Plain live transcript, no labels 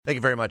Thank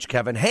you very much,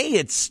 Kevin. Hey,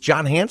 it's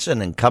John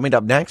Hanson, and coming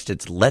up next,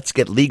 it's Let's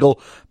Get Legal,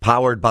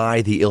 powered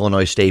by the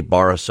Illinois State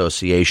Bar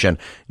Association.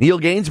 Neil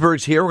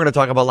Gainsbourg's here. We're going to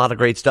talk about a lot of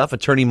great stuff.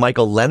 Attorney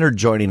Michael Leonard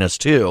joining us,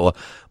 too.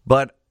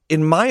 But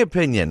in my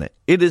opinion,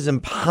 it is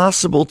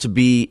impossible to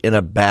be in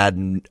a bad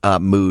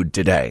mood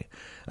today.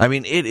 I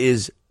mean, it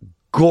is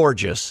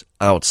gorgeous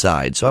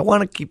outside. So I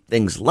want to keep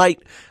things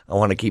light. I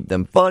want to keep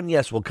them fun.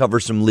 Yes, we'll cover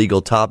some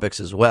legal topics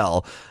as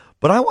well.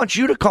 But I want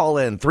you to call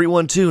in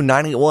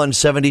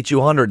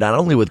 312-981-7200, not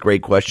only with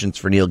great questions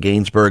for Neil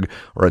Gainsbourg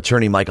or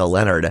attorney Michael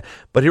Leonard,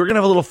 but we're going to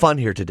have a little fun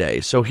here today.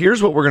 So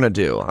here's what we're going to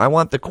do. I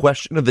want the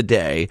question of the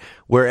day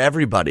where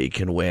everybody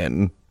can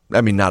win.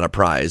 I mean, not a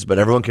prize, but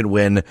everyone can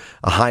win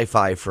a high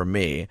five from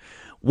me.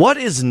 What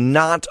is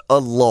not a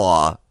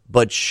law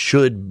but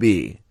should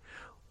be?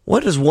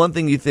 What is one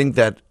thing you think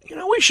that,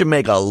 we should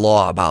make a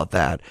law about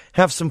that?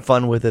 Have some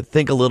fun with it.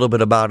 Think a little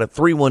bit about it.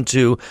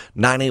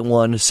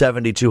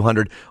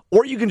 312-981-7200.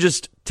 Or you can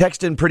just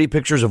text in pretty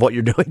pictures of what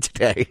you're doing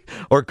today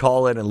or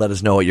call in and let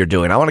us know what you're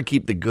doing. I want to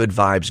keep the good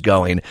vibes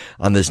going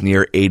on this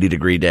near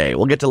 80-degree day.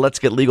 We'll get to Let's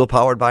Get Legal,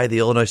 powered by the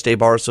Illinois State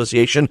Bar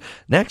Association,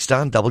 next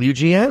on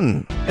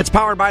WGN. It's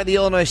powered by the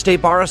Illinois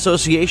State Bar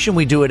Association.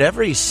 We do it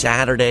every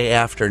Saturday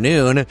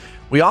afternoon.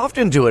 We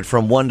often do it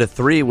from 1 to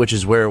 3, which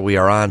is where we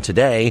are on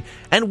today,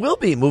 and will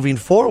be moving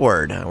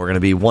forward. We're going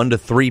to be 1 to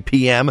 3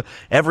 p.m.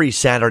 every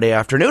Saturday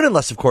afternoon,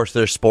 unless, of course,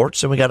 there's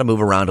sports, and we got to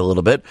move around a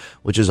little bit,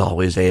 which is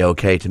always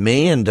A-OK to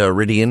me. And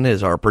Ridian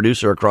is our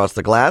producer across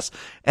the glass.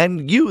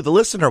 And you, the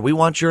listener, we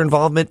want your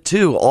involvement,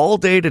 too, all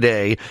day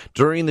today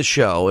during the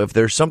show. If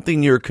there's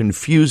something you're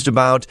confused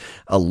about,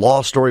 a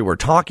law story we're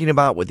talking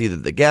about with either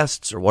the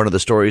guests or one of the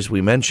stories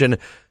we mention,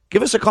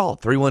 give us a call,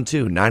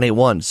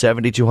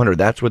 312-981-7200.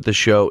 That's what the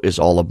show is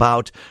all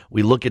about.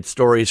 We look at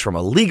stories from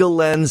a legal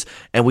lens,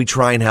 and we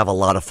try and have a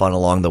lot of fun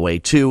along the way,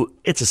 too.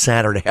 It's a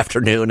Saturday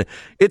afternoon.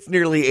 It's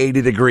nearly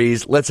 80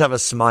 degrees. Let's have a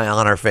smile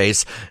on our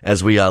face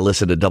as we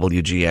listen to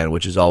WGN,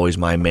 which is always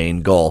my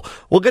main goal.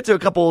 We'll get to a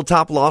couple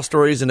top law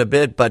stories in a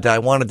bit, but I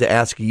wanted to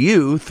ask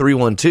you,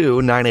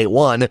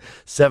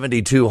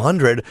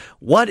 312-981-7200,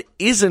 what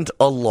isn't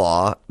a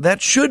law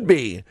that should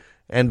be?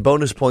 And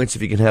bonus points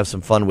if you can have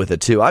some fun with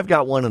it, too. I've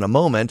got one in a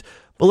moment,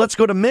 but let's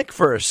go to Mick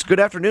first. Good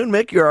afternoon,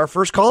 Mick. You're our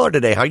first caller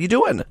today. How you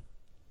doing?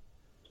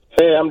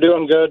 Hey, I'm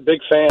doing good.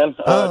 Big fan.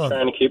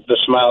 Trying to keep the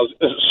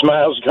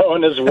smiles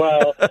going as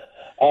well.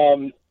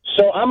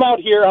 So I'm out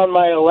here on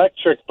my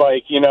electric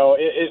bike.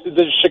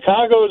 The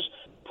Chicago's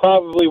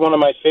probably one of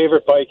my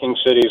favorite biking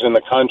cities in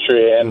the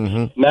country,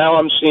 and now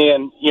I'm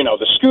seeing,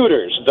 the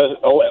scooters.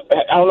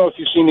 I don't know if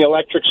you've seen the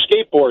electric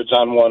skateboards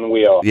on one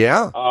wheel.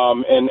 Yeah.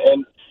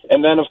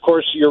 And then, of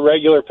course, your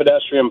regular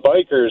pedestrian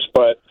bikers.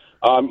 But,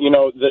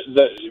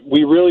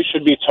 we really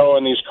should be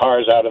towing these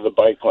cars out of the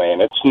bike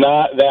lane. It's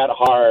not that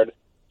hard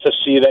to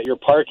see that you're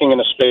parking in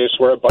a space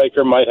where a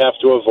biker might have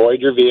to avoid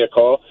your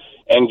vehicle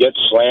and get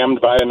slammed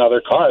by another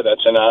car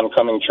that's in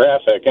oncoming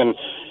traffic. And,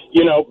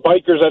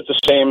 bikers at the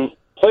same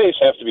place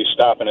have to be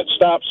stopping at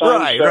stop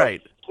signs.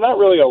 Right. It's not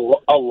really a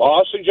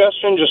law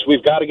suggestion, just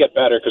we've got to get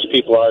better because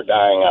people are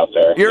dying out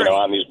there,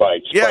 on these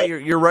bikes. Yeah,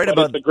 you're right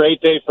about... It's a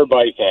great day for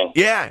biking.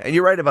 Yeah, and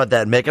you're right about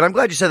that, Mick. And I'm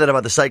glad you said that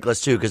about the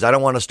cyclists, too, because I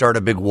don't want to start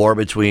a big war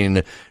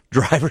between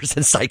drivers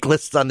and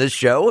cyclists on this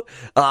show.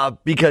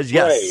 Because,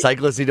 yes, right.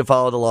 Cyclists need to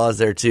follow the laws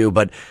there, too.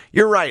 But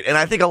you're right. And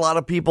I think a lot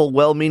of people,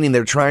 well-meaning,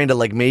 they're trying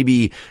to,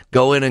 maybe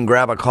go in and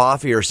grab a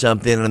coffee or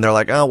something, and they're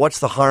like, oh, what's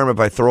the harm if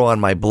I throw on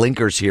my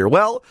blinkers here?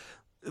 Well,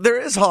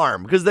 there is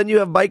harm, because then you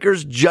have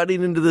bikers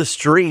jutting into the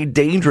street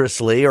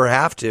dangerously, or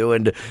have to,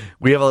 and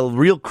we have a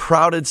real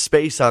crowded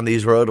space on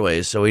these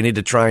roadways, so we need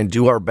to try and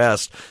do our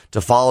best to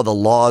follow the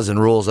laws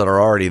and rules that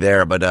are already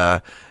there. But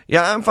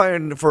yeah, I'm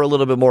fine for a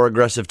little bit more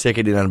aggressive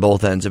ticketing on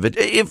both ends of it,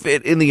 if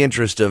it in the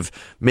interest of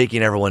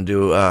making everyone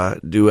do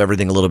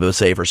everything a little bit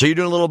safer. So you're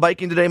doing a little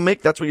biking today,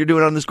 Mick? That's what you're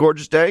doing on this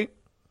gorgeous day?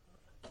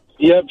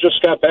 Yep,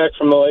 just got back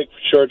from the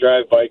Lakeshore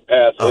Drive bike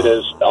path. It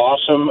is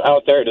awesome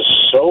out there. It is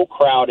so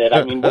crowded.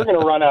 I mean, we're going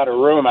to run out of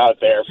room out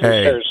there for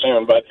sure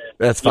soon, but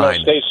that's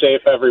fine. Stay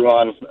safe,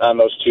 everyone, on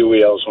those two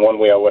wheels, one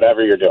wheel,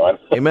 whatever you're doing.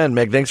 Amen,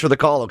 Mick. Thanks for the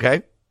call,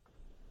 okay?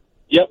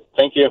 Yep,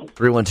 thank you.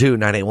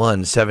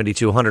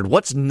 312-981-7200.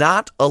 What's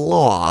not a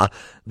law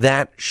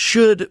that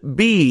should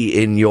be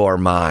in your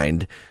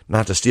mind?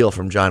 Not to steal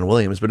from John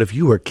Williams, but if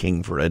you were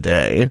king for a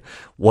day,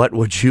 what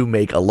would you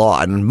make a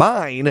law? And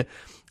mine...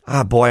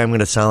 boy, I'm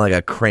going to sound like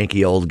a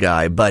cranky old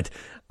guy, but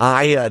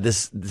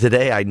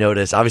today I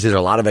noticed, obviously there's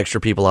a lot of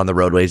extra people on the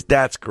roadways.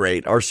 That's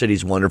great. Our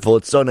city's wonderful.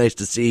 It's so nice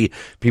to see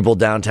people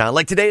downtown.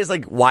 Today is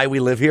why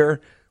we live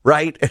here,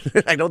 right?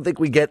 I don't think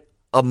we get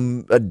a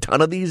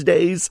ton of these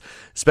days,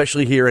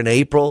 especially here in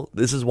April.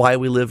 This is why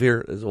we live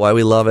here. This is why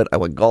we love it. I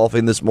went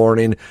golfing this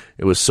morning.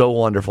 It was so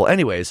wonderful.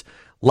 Anyways,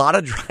 a lot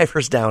of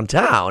drivers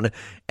downtown,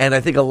 and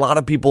I think a lot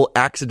of people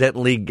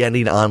accidentally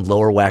getting on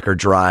Lower Wacker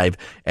Drive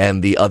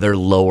and the other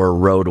lower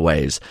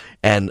roadways.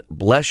 And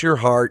bless your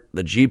heart,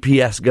 the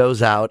GPS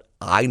goes out.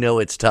 I know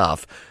it's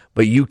tough,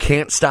 but you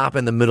can't stop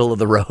in the middle of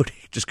the road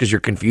just because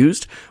you're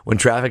confused when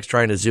traffic's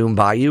trying to zoom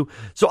by you.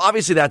 So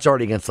obviously that's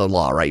already against the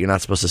law, right? You're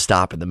not supposed to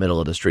stop in the middle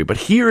of the street. But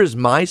here is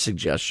my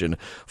suggestion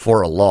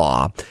for a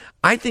law.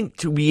 I think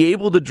to be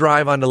able to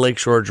drive onto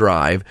Lakeshore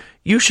Drive,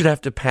 you should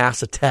have to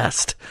pass a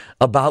test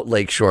about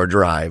Lakeshore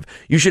Drive.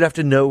 You should have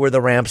to know where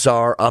the ramps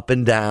are up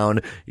and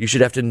down. You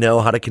should have to know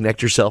how to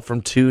connect yourself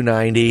from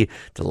 290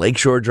 to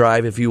Lakeshore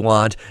Drive if you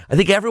want. I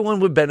think everyone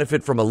would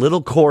benefit from a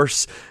little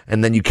course,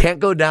 and then you can't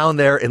go down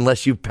there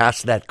unless you've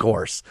passed that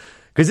course.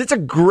 Because it's a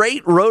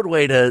great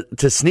roadway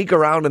to sneak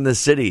around in the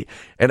city.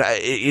 And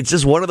it's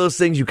just one of those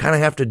things you kind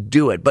of have to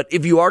do it. But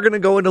if you are going to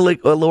go into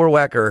Lower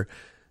Wacker,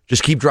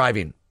 just keep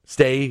driving.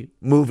 Stay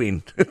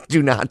moving.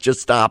 Do not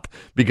just stop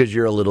because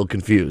you're a little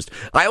confused.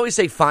 I always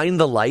say find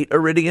the light,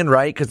 Iridian,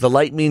 right? Because the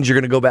light means you're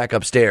going to go back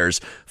upstairs.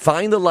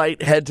 Find the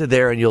light, head to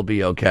there, and you'll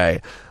be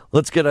okay.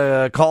 Let's get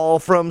a call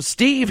from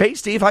Steve. Hey,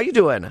 Steve, how you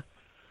doing?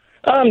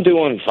 I'm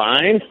doing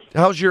fine.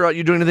 How's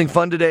you doing anything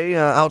fun today,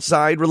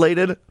 outside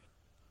related?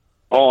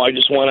 Oh, I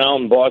just went out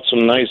and bought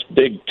some nice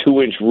big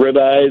 2-inch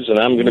ribeyes, and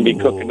I'm going to be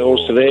cooking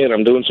those today, and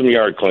I'm doing some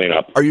yard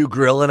cleanup. Are you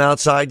grilling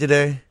outside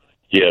today?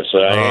 Yes,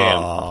 I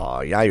am.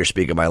 Oh, yeah, you're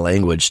speaking my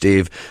language,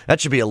 Steve. That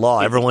should be a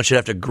law. Everyone should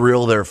have to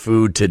grill their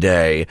food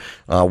today,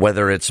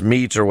 whether it's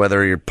meat or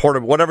whether you're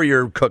whatever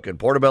you're cooking.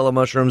 Portobello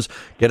mushrooms,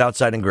 get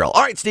outside and grill.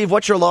 All right, Steve,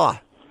 what's your law?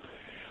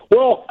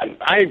 Well,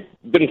 I've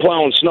been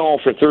plowing snow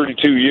for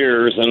 32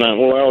 years, and I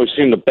always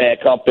seem to back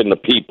up into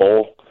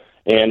people.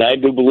 And I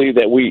do believe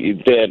that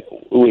we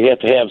have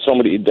to have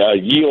somebody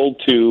yield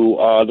to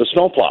the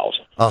snowplows.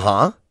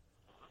 Uh-huh.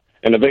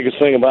 And the biggest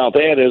thing about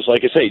that is,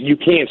 like I say, you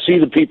can't see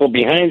the people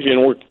behind you,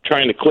 and we're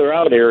trying to clear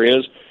out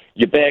areas.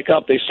 You back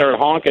up, they start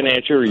honking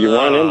at you, or you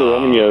run into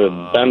them, and you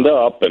bend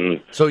up.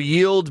 And so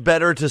yield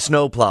better to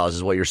snowplows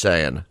is what you're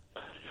saying.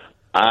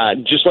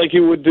 Just like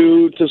you would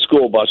do to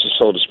school buses,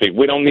 so to speak.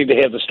 We don't need to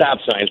have the stop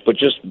signs, but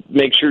just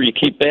make sure you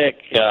keep back.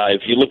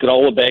 If you look at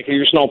all the back of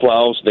your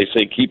snowplows, they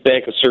say keep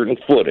back a certain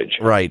footage.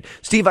 Right.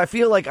 Steve, I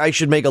feel like I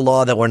should make a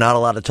law that we're not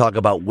allowed to talk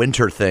about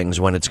winter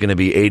things when it's going to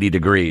be 80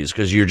 degrees,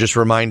 because you're just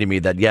reminding me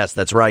that, yes,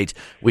 that's right.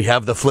 We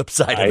have the flip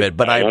side of it.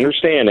 But I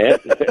understand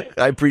that.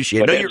 I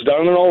appreciate it. But it's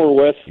done and over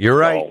with. You're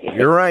right. So.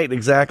 You're right.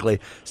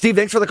 Exactly. Steve,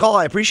 thanks for the call.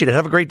 I appreciate it.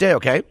 Have a great day,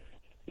 okay?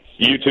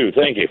 You too.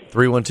 Thank you.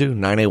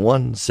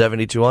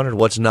 312-981-7200.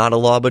 What's not a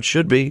law but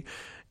should be?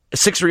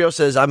 630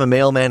 says, I'm a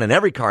mailman and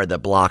every card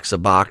that blocks a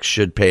box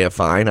should pay a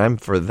fine. I'm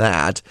for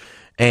that.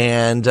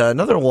 And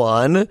another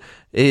one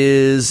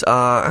is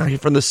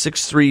from the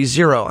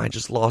 630. I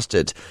just lost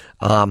it.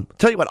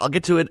 Tell you what, I'll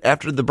get to it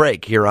after the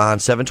break here on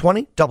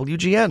 720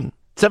 WGN.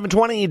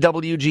 720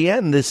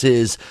 WGN. This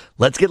is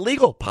Let's Get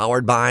Legal,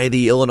 powered by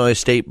the Illinois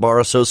State Bar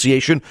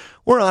Association.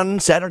 We're on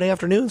Saturday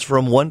afternoons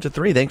from 1 to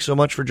 3. Thanks so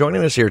much for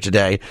joining us here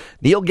today.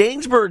 Neil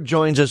Gainsbourg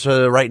joins us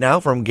right now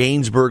from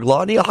Gainsbourg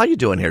Law. Neil, how you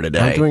doing here today?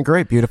 I'm doing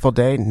great. Beautiful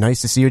day.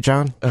 Nice to see you,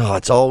 John. Oh,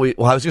 it's always,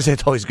 well, I was going to say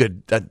it's always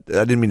good. I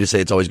didn't mean to say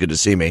it's always good to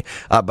see me,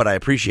 but I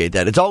appreciate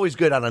that. It's always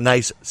good on a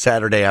nice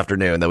Saturday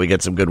afternoon that we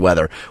get some good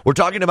weather. We're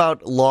talking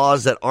about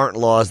laws that aren't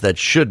laws that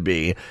should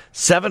be.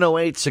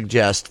 708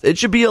 suggests it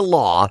should be a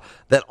law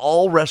that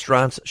all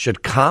restaurants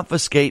should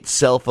confiscate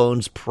cell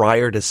phones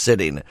prior to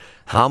sitting.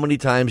 How many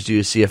times do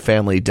you see a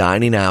family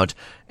dining out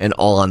and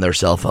all on their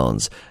cell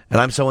phones?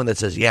 And I'm someone that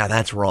says, yeah,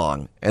 that's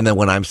wrong. And then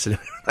when I'm sitting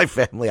with my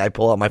family, I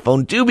pull out my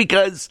phone too,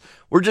 because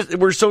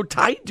we're so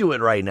tied to it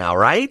right now,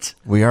 right?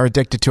 We are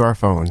addicted to our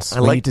phones.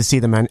 We need to see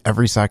them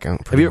every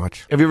second, pretty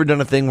much. Have you ever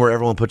done a thing where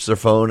everyone puts their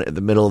phone at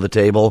the middle of the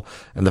table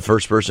and the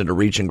first person to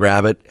reach and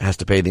grab it has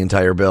to pay the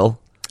entire bill?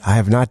 I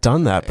have not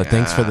done that, but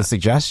thanks for the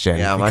suggestion.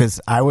 Yeah,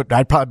 because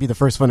I'd probably be the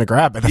first one to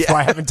grab it. That's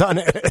why I haven't done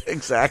it.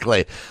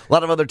 Exactly. A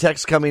lot of other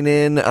texts coming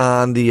in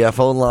on the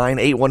phone line.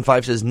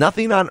 815 says,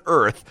 nothing on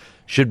earth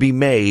should be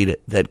made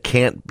that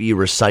can't be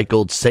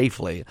recycled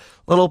safely.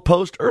 Little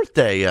post-Earth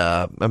Day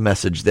a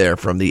message there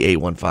from the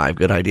 815.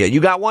 Good idea.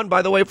 You got one,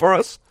 by the way, for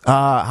us?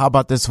 How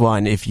about this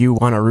one? If you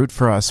want to root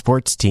for a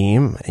sports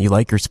team, you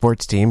like your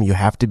sports team, you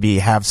have to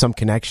have some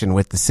connection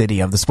with the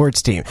city of the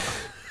sports team.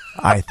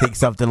 I think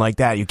something like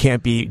that. You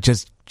can't be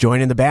just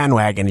joining the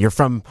bandwagon. You're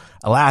from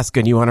Alaska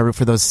and you want to root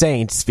for those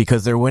Saints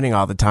because they're winning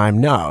all the time.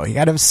 No, you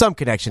got to have some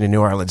connection to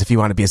New Orleans if you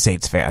want to be a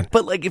Saints fan.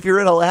 But like, if you're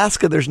in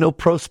Alaska, there's no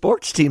pro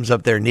sports teams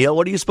up there, Neil.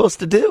 What are you supposed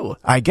to do?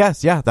 I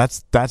guess, yeah,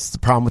 that's the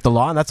problem with the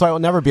law, and that's why it will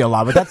never be a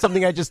law. But that's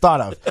something I just thought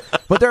of.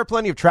 But there are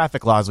plenty of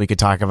traffic laws we could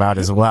talk about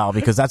as well,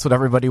 because that's what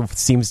everybody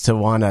seems to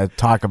want to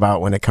talk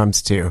about when it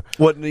comes to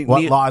what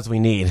laws we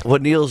need.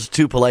 What Neil's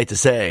too polite to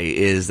say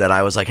is that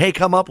I was like, hey,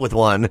 come up with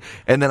one,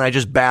 and then I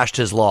just bashed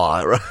his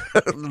law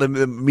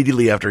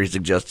immediately after he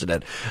suggested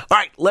it. All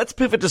right, let's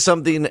pivot to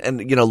something,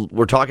 and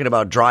we're talking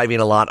about driving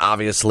a lot,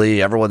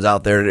 obviously. Everyone's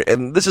out there,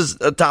 and this is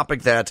a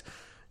topic that,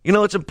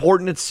 it's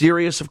important, it's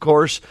serious, of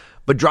course,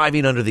 but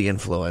driving under the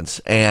influence.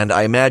 And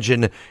I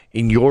imagine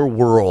in your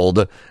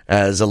world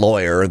as a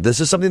lawyer, this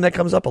is something that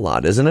comes up a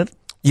lot, isn't it?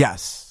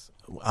 Yes.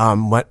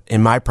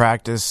 In my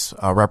practice,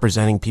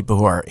 representing people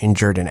who are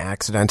injured in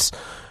accidents,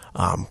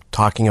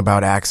 talking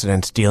about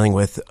accidents, dealing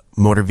with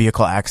motor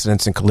vehicle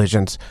accidents and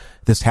collisions.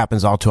 This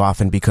happens all too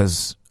often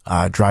because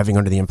driving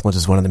under the influence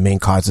is one of the main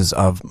causes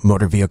of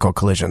motor vehicle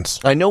collisions.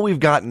 I know we've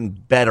gotten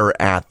better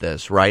at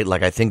this, right?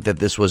 Like, I think that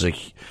this was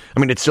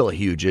it's still a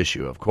huge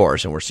issue, of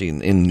course, and we're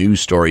seeing in news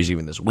stories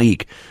even this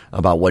week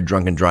about what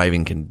drunken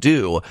driving can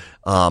do.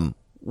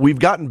 We've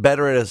gotten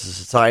better as a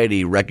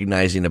society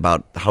recognizing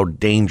about how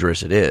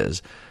dangerous it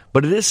is,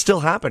 but it is still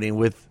happening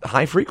with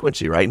high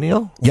frequency, right,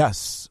 Neil?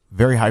 Yes,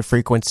 very high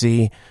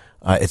frequency.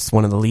 It's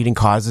one of the leading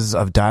causes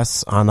of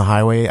deaths on the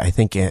highway. I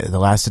think the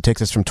last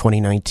statistics from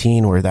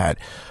 2019 were that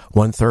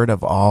 1/3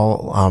 of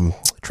all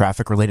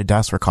traffic-related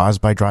deaths were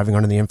caused by driving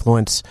under the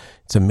influence.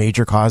 It's a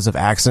major cause of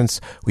accidents.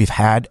 We've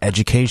had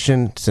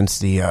education since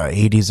the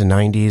 80s and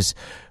 90s.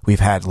 We've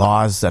had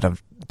laws that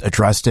have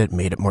addressed it,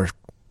 made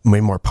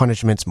more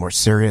punishments, more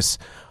serious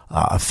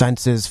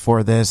offenses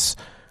for this.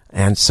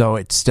 And so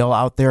it's still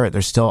out there.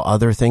 There's still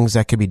other things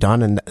that could be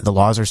done, and the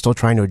laws are still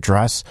trying to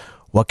address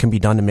what can be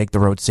done to make the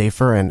road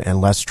safer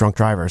and less drunk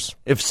drivers.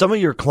 If some of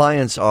your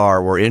clients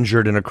were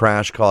injured in a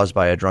crash caused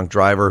by a drunk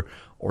driver,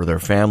 or their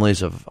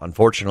families of,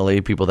 unfortunately,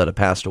 people that have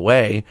passed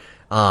away,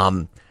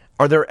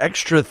 are there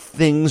extra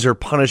things or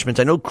punishments?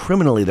 I know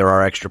criminally there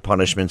are extra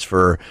punishments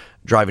for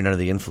driving under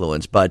the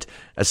influence, but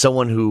as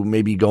someone who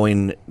may be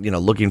going,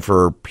 looking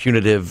for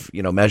punitive,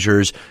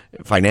 measures,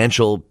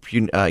 financial,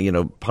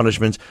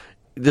 punishments,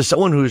 does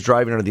someone who's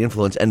driving under the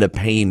influence end up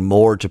paying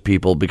more to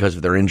people because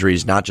of their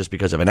injuries, not just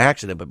because of an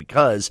accident, but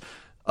because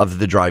of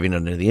the driving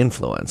under the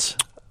influence?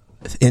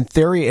 In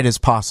theory, it is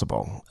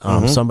possible.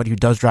 Somebody who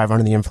does drive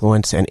under the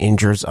influence and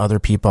injures other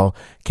people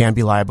can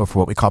be liable for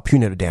what we call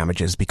punitive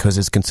damages because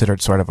it's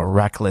considered sort of a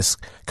reckless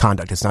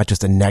conduct. It's not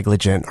just a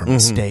negligent or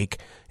mistake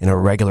in a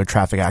regular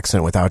traffic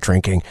accident without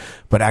drinking,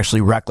 but actually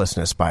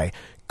recklessness by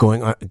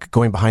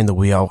going behind the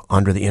wheel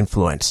under the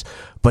influence.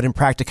 But in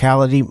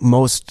practicality,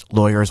 most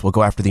lawyers will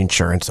go after the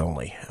insurance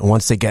only. And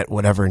once they get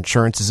whatever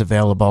insurance is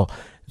available,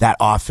 that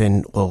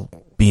often will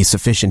be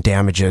sufficient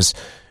damages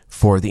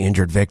for the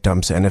injured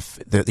victims. And if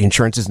the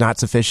insurance is not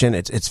sufficient,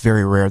 it's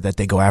very rare that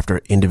they go after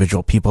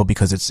individual people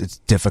because it's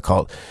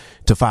difficult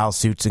to file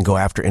suits and go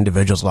after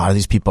individuals. A lot of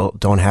these people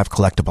don't have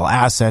collectible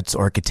assets,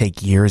 or it could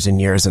take years and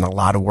years and a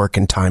lot of work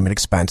and time and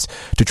expense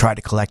to try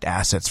to collect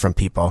assets from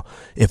people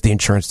if the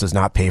insurance does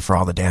not pay for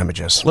all the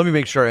damages. Let me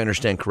make sure I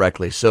understand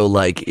correctly. So,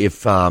 like,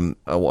 if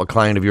a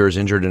client of yours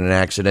injured in an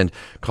accident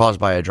caused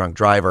by a drunk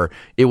driver,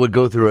 it would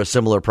go through a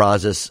similar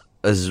process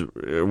as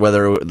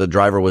whether the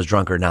driver was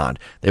drunk or not.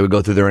 They would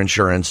go through their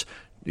insurance.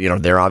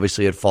 They're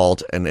obviously at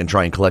fault and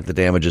try and collect the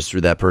damages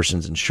through that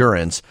person's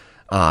insurance.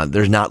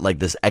 There's not like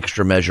this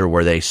extra measure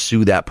where they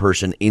sue that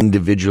person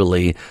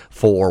individually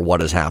for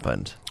what has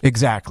happened.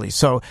 Exactly.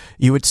 So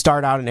you would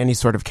start out in any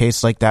sort of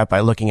case like that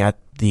by looking at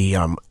the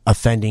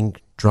offending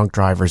drunk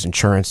driver's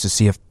insurance to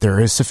see if there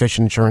is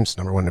sufficient insurance.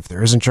 Number one, if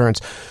there is insurance.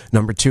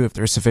 Number two, if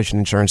there is sufficient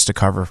insurance to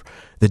cover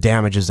the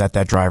damages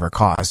that driver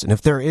caused. And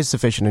if there is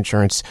sufficient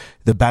insurance,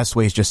 the best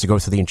way is just to go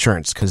through the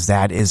insurance because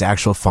that is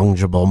actual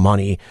fungible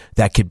money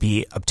that could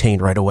be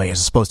obtained right away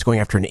as opposed to going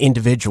after an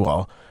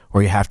individual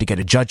where you have to get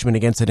a judgment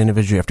against that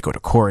individual. You have to go to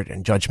court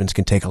and judgments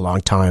can take a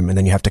long time. And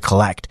then you have to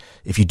collect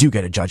if you do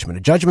get a judgment.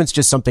 A judgment's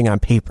just something on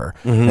paper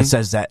that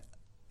says that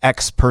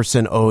X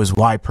person owes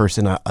Y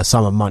person a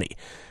sum of money.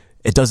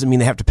 It doesn't mean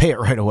they have to pay it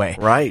right away.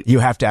 Right. You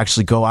have to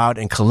actually go out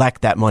and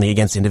collect that money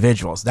against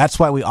individuals. That's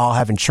why we all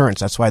have insurance.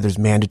 That's why there's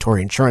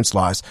mandatory insurance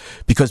laws,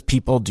 because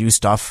people do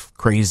stuff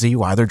crazy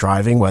while they're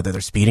driving, whether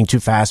they're speeding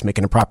too fast,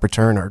 making a proper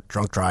turn, or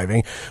drunk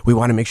driving. We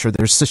want to make sure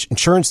there's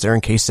insurance there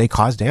in case they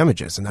cause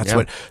damages. And that's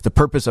what the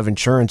purpose of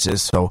insurance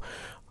is. So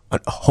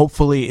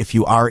hopefully, if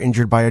you are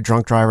injured by a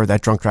drunk driver,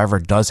 that drunk driver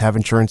does have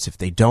insurance. If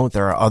they don't,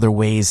 there are other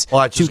ways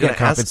to get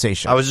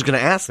compensation. I was just going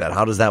to ask that.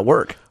 How does that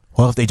work?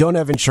 Well, if they don't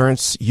have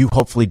insurance, you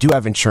hopefully do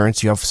have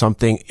insurance. You have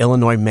something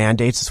Illinois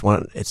mandates.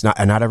 It's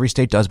not every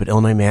state does, but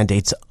Illinois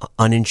mandates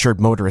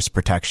uninsured motorist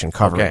protection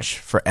coverage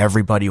for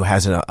everybody who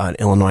has an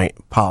Illinois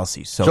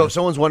policy. So if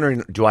someone's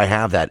wondering, do I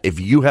have that? If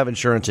you have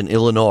insurance in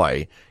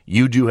Illinois,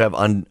 you do have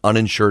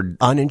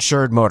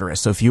uninsured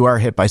motorists. So if you are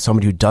hit by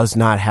somebody who does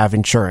not have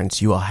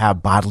insurance, you will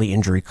have bodily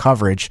injury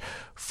coverage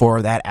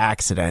for that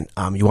accident.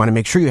 You want to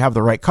make sure you have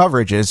the right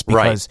coverages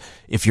because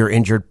if you're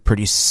injured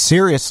pretty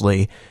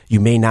seriously,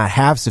 you may not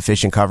have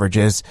sufficient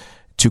coverages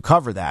to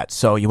cover that.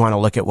 So you want to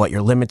look at what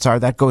your limits are.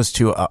 That goes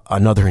to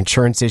another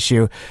insurance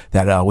issue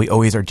that we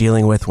always are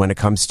dealing with when it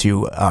comes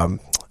to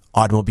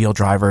automobile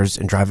drivers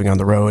and driving on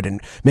the road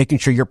and making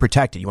sure you're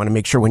protected. You want to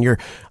make sure when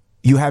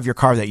you have your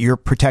car that you're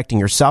protecting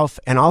yourself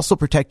and also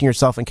protecting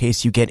yourself in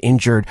case you get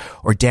injured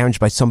or damaged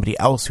by somebody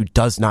else who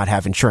does not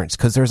have insurance.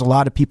 Because there's a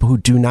lot of people who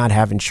do not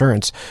have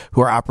insurance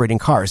who are operating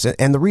cars.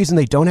 And the reason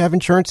they don't have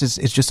insurance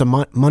is just a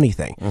money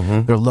thing.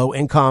 They're low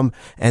income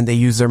and they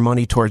use their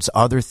money towards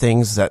other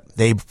things that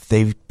they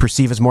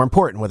perceive as more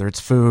important, whether it's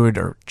food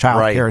or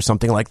child care or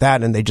something like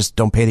that, and they just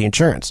don't pay the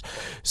insurance.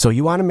 So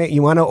you want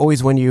to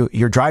always, when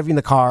you're driving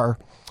the car,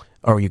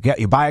 or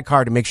you buy a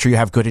car to make sure you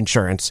have good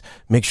insurance.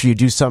 Make sure you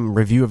do some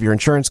review of your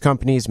insurance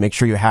companies. Make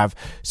sure you have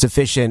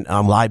sufficient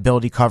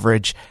liability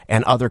coverage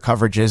and other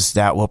coverages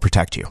that will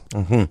protect you.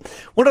 Mm-hmm.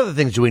 What other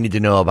things do we need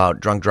to know about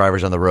drunk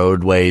drivers on the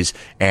roadways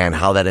and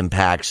how that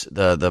impacts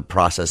the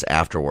process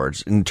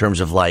afterwards in terms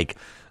of like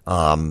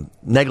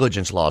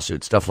negligence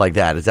lawsuits, stuff like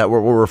that? Is that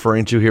what we're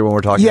referring to here when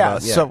we're talking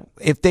about? Yeah, so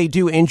if they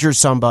do injure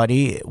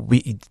somebody,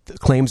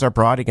 claims are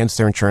brought against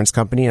their insurance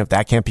company. And if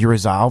that can't be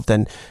resolved,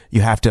 then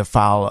you have to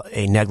file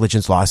a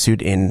negligence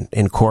lawsuit in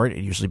court. It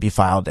usually be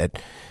filed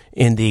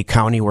in the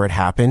county where it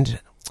happened.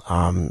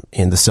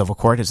 In the civil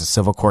court, it's a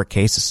civil court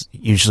case. It's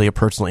usually a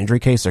personal injury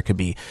case. There could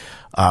be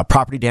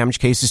property damage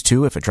cases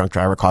too. If a drunk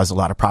driver caused a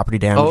lot of property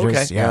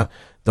damages, yeah.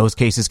 Those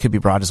cases could be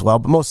brought as well.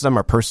 But most of them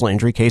are personal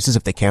injury cases.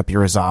 If they can't be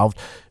resolved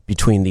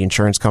between the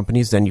insurance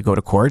companies, then you go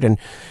to court. And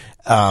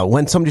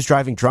when somebody's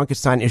driving drunk,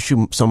 it's not an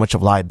issue so much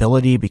of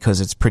liability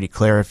because it's pretty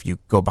clear if you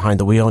go behind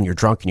the wheel and you're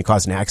drunk and you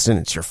cause an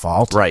accident, it's your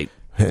fault. Right.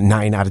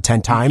 9 out of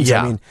 10 times.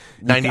 Yeah. I mean,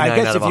 99 I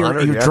guess out if of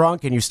 100, you're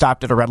drunk and you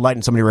stopped at a red light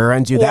and somebody rear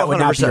ends you, that would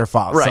not be your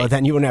fault. Right. So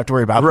then you wouldn't have to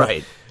worry about it.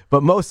 Right.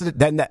 But most of it,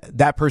 then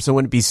that person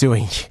wouldn't be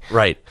suing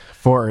right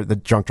for the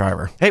drunk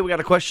driver. Hey, we got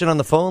a question on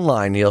the phone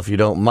line, Neil, if you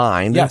don't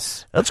mind.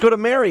 Yes. Let's go to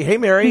Mary. Hey,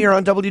 Mary, you're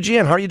on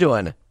WGN. How are you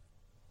doing?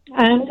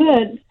 I'm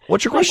good.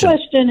 What's your question? My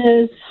question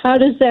is, how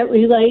does that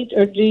relate,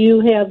 or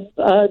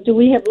do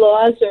we have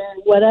laws or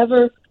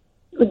whatever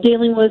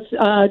dealing with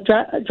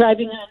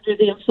driving under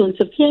the influence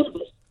of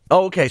cannabis?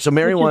 Oh, okay. So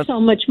Mary which wants is so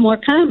much more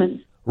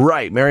common.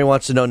 Right. Mary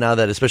wants to know now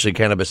that especially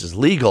cannabis is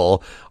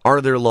legal, are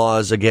there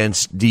laws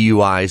against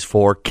DUIs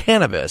for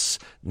cannabis,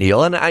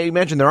 Neil? And I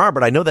imagine there are,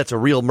 but I know that's a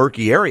real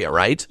murky area,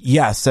 right?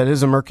 Yes, that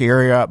is a murky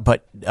area,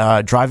 but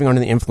driving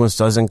under the influence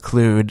does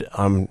include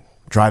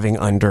driving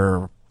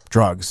under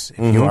drugs.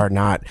 If you are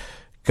not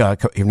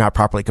you're not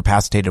properly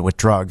capacitated with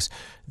drugs,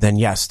 then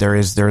yes,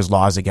 there's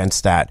laws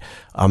against that.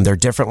 There are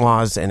different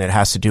laws, and it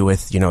has to do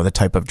with the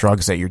type of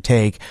drugs that you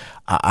take.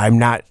 I'm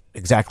not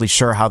exactly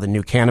sure how the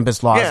new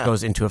cannabis laws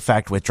goes into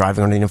effect with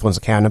driving under the influence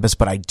of cannabis,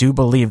 but I do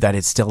believe that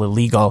it's still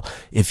illegal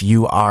if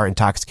you are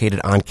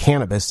intoxicated on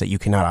cannabis that you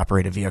cannot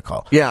operate a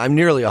vehicle. Yeah, I'm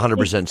nearly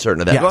 100%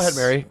 certain of that. Yes. Go ahead,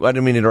 Mary. I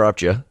didn't mean to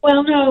interrupt you.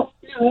 Well, no,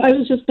 I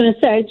was just going to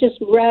say, I just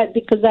read,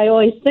 because I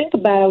always think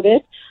about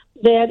it,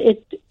 that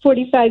it's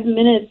 45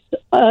 minutes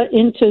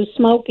into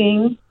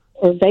smoking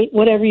or vape,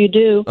 whatever you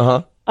do,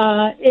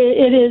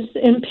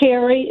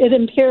 it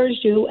impairs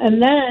you, and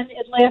then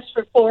it lasts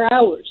for 4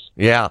 hours.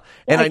 Yeah,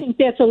 and I think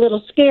that's a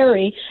little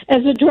scary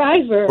as a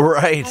driver.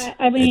 Right.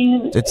 I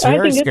mean, it's I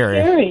very think scary.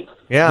 It's scary.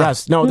 Yeah.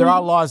 Yes. No, there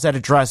are laws that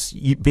address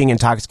you being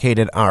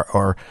intoxicated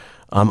or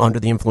under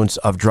the influence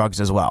of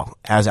drugs as well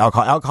as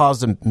alcohol. Alcohol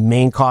is the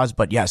main cause,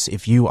 but yes,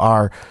 if you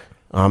are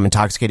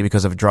intoxicated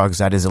because of drugs,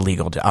 that is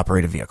illegal to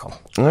operate a vehicle.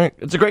 All right.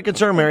 It's a great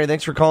concern, Mary.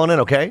 Thanks for calling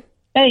in, okay?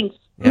 Thanks.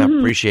 Yeah,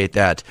 appreciate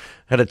that.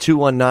 Had a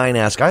 219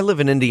 ask, I live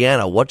in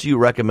Indiana. What do you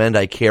recommend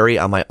I carry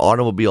on my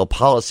automobile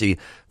policy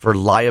for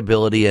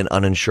liability and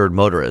uninsured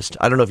motorist?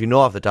 I don't know if you know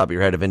off the top of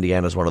your head if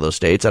Indiana is one of those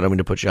states. I don't mean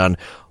to put you on.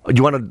 Do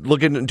you want to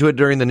look into it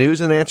during the news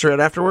and answer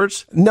it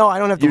afterwards? No, I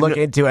don't have to look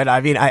into it.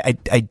 I mean, I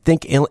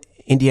think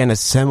Indiana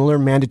has similar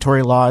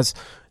mandatory laws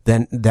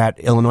than that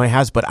Illinois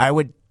has, but I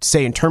would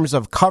say in terms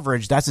of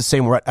coverage, that's the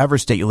same whatever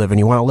state you live in.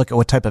 You want to look at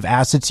what type of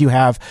assets you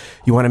have.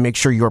 You want to make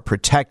sure you're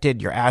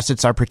protected. Your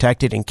assets are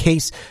protected in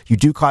case you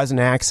do cause an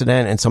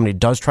accident and somebody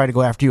does try to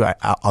go after you.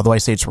 Although I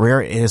say it's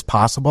rare, it is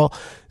possible.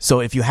 So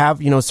if you have,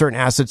 certain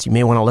assets, you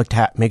may want to look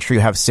to make sure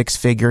you have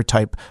 6-figure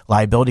type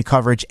liability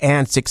coverage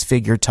and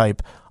 6-figure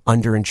type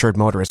underinsured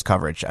motorist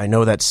coverage. I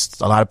know that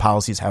a lot of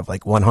policies have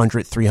like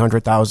 100,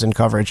 300,000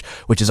 coverage,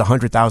 which is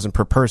 100,000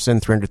 per person,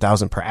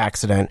 300,000 per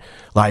accident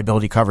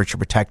liability coverage to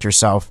protect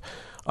yourself.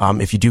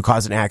 If you do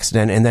cause an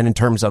accident. And then in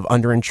terms of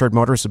underinsured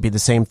motorists, would be the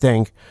same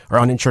thing, or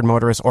uninsured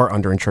motorists or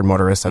underinsured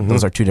motorists.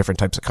 Those are two different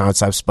types of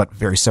concepts, but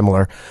very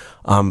similar.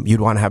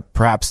 You'd want to have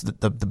perhaps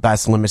the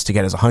best limits to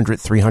get is 100,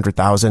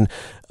 300,000.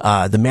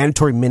 The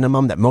mandatory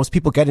minimum that most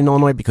people get in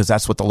Illinois, because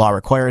that's what the law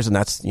requires, and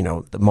that's,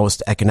 the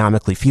most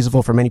economically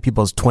feasible for many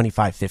people, is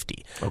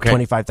 2550. Okay.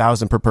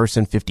 25,000 per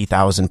person,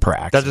 50,000 per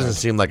accident. That doesn't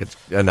seem like it's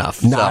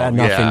enough. Not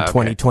enough in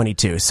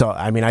 2022. So,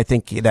 I mean, I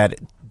think that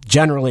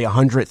generally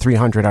 100,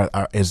 300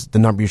 is the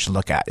number you should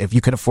look at if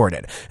you could afford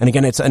it. And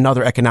again, it's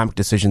another economic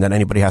decision that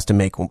anybody has to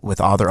make with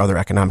all their other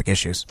economic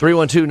issues.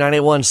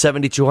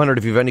 312-981-7200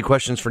 if you have any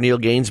questions for Neil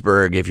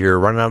Gainsberg. If you're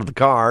running out of the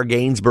car,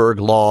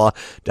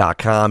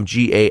 GainsbergLaw.com,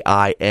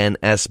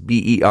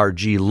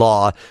 GAINSBERG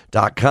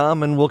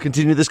Law.com. And we'll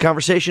continue this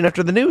conversation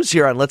after the news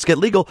here on Let's Get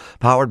Legal,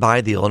 powered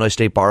by the Illinois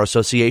State Bar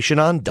Association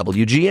on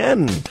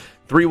WGN.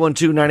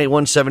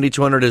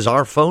 312-981-7200 is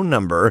our phone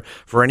number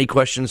for any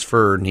questions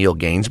for Neil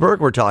Gainsberg.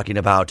 We're talking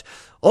about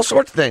all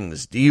sorts of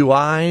things,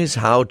 DUIs,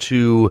 how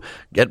to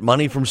get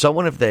money from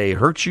someone if they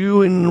hurt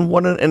you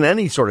in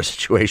any sort of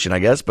situation, I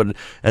guess, but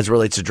as it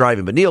relates to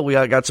driving. But Neil, we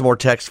got some more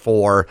text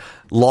for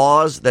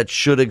laws that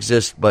should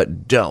exist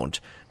but don't,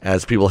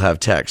 as people have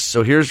text.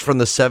 So here's from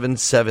the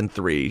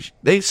 773.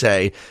 They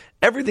say,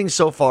 everything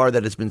so far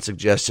that has been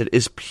suggested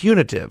is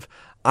punitive.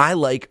 I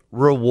like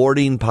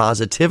rewarding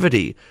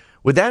positivity.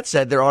 With that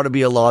said, there ought to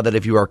be a law that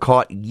if you are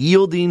caught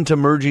yielding to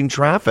merging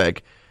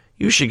traffic,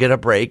 you should get a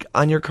break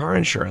on your car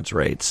insurance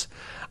rates.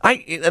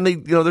 I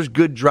mean, there's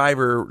good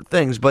driver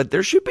things, but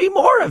there should be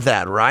more of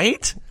that,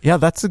 right? Yeah,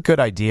 that's a good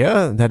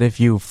idea, that if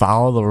you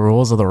follow the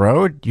rules of the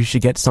road, you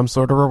should get some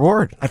sort of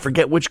reward. I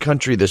forget which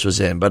country this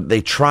was in, but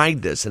they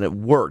tried this and it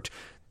worked.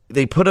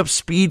 They put up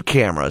speed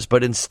cameras,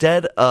 but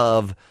instead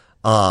of,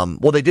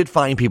 they did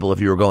fine people if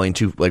you were going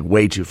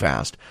way too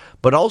fast.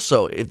 But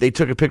also, if they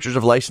took pictures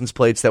of license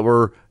plates that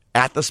were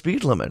at the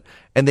speed limit,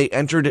 and they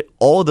entered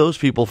all those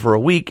people for a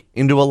week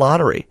into a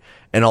lottery.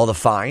 And all the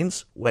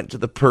fines went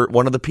to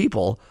one of the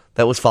people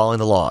that was following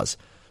the laws.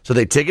 So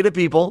they ticketed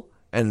people,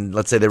 and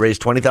let's say they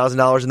raised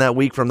 $20,000 in that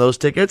week from those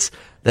tickets.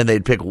 Then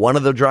they'd pick one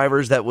of the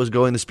drivers that was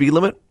going the speed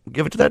limit,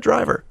 give it to that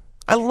driver.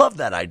 I love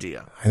that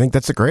idea. I think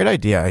that's a great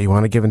idea. You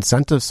want to give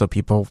incentives so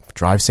people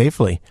drive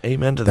safely.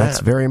 Amen to that.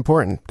 That's very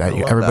important.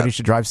 Everybody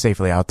should drive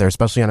safely out there,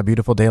 especially on a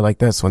beautiful day like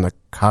this when the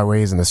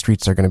highways and the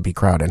streets are going to be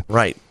crowded.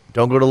 Right.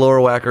 Don't go to Lower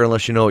Wacker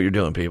unless you know what you're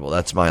doing, people.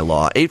 That's my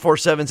law.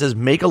 847 says,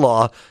 make a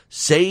law,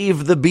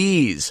 save the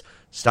bees.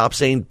 Stop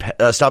spraying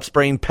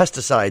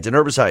pesticides and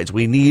herbicides.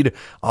 We need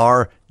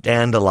our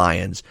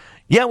dandelions.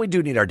 Yeah, we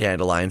do need our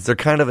dandelions. They're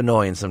kind of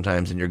annoying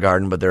sometimes in your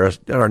garden, but they're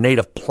our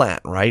native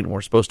plant, right? And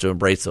we're supposed to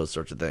embrace those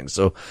sorts of things.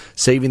 So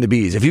saving the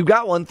bees. If you've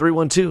got one,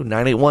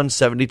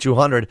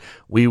 312-981-7200.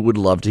 We would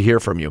love to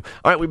hear from you.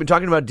 All right, we've been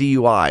talking about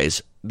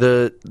DUIs.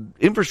 The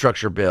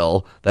infrastructure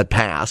bill that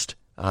passed,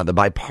 the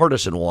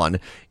bipartisan one,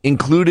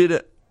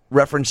 included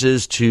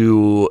references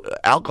to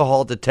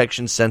alcohol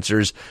detection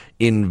sensors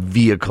in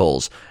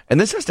vehicles. And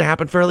this has to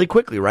happen fairly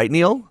quickly, right,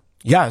 Neil?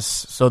 Yes.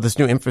 So this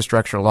new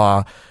infrastructure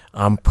law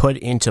put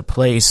into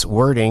place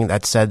wording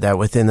that said that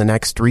within the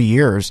next 3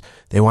 years,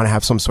 they want to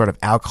have some sort of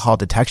alcohol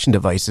detection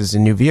devices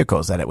in new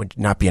vehicles, that it would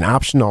not be an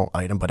optional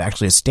item, but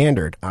actually a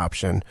standard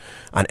option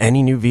on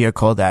any new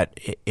vehicle, that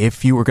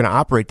if you were going to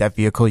operate that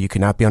vehicle, you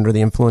could not be under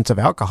the influence of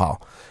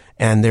alcohol.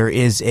 And there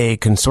is a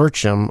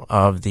consortium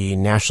of the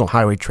National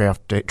Highway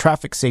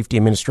Traffic Safety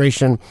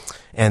Administration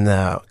and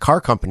the car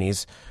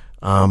companies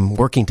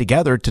working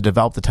together to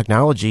develop the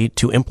technology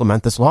to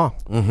implement this law.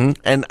 Mm-hmm.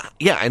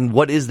 And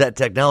what is that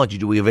technology?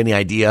 Do we have any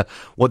idea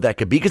what that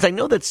could be? Because I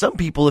know that some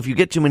people, if you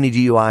get too many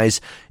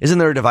DUIs, isn't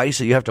there a device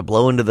that you have to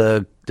blow into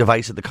the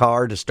device of the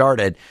car to start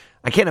it?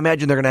 I can't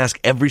imagine they're going to ask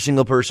every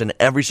single person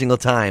every single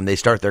time they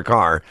start their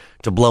car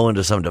to blow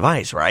into some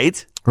device,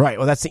 right? Right.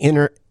 Well, that's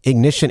the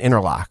ignition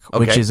interlock,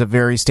 which is a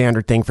very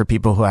standard thing for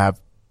people who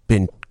have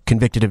been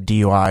convicted of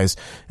DUIs,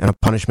 and a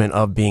punishment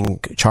of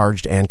being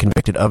charged and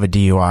convicted of a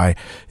DUI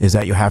is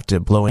that you have to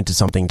blow into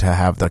something to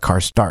have the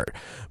car start.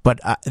 But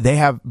they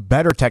have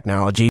better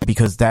technology,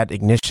 because that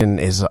ignition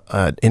is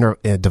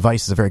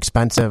device is a very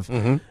expensive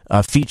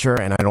feature,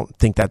 and I don't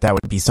think that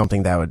would be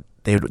something that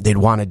they'd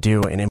want to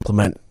do and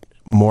implement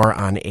more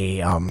on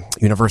a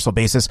universal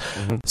basis.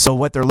 Mm-hmm. So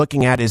what they're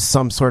looking at is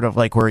some sort of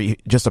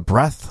just a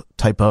breath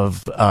type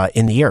of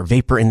in the air,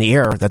 vapor in the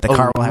air, that the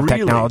car will have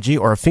technology,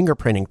 or a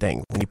fingerprinting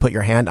thing. When you put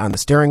your hand on the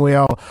steering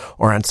wheel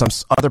or on some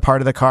other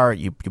part of the car,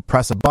 you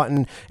press a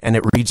button and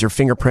it reads your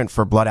fingerprint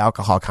for blood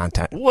alcohol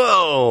content.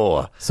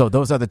 Whoa! So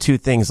those are the two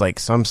things,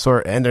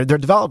 and they're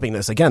developing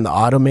this. Again, the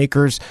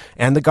automakers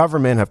and the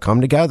government have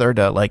come together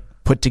to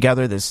put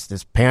together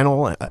this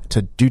panel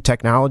to do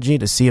technology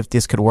to see if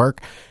this could work.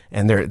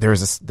 And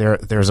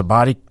there's a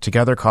body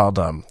together called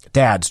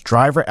DADS,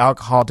 Driver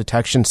Alcohol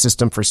Detection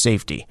System for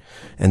Safety,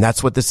 and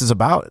that's what this is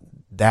about.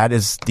 That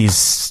is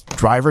these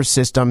driver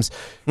systems,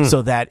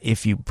 so that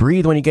if you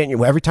breathe when you get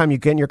every time you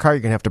get in your car,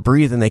 you're gonna have to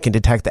breathe, and they can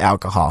detect the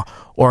alcohol.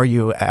 Or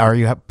you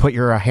have put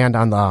your hand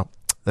on the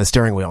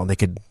steering wheel, and they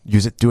could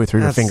do it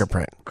through your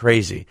fingerprint.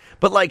 Crazy.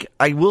 But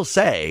I will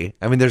say,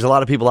 there's a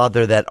lot of people out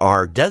there that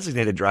are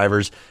designated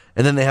drivers,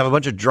 and then they have a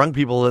bunch of drunk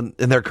people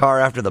in their car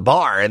after the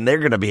bar, and they're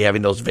going to be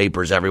having those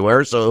vapors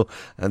everywhere. So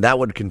that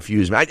would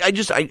confuse me.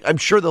 I'm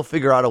sure they'll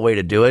figure out a way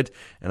to do it.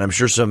 And I'm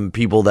sure some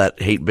people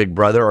that hate Big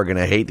Brother are going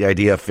to hate the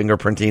idea of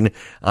fingerprinting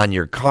on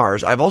your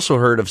cars. I've also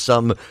heard of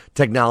some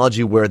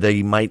technology where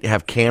they might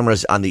have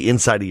cameras on the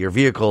inside of your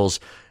vehicles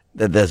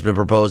that's been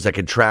proposed that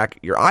could track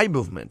your eye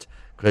movement.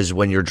 Because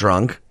when you're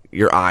drunk,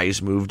 your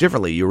eyes move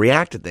differently. You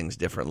react to things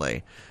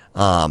differently.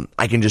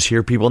 I can just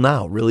hear people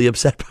now really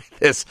upset by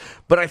this.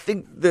 But I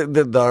think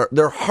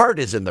their heart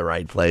is in the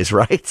right place,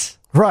 right?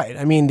 Right.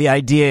 The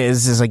idea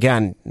is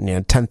again,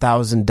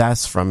 10,000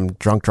 deaths from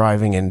drunk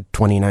driving in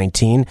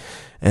 2019.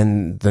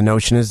 And the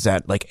notion is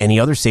that, like any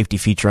other safety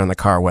feature on the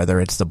car, whether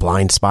it's the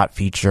blind spot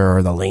feature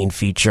or the lane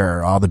feature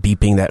or all the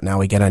beeping that now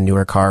we get on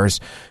newer cars,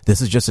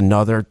 this is just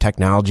another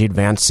technology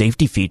advanced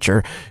safety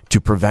feature to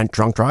prevent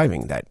drunk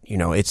driving. That,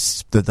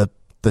 it's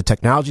the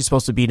technology is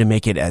supposed to be to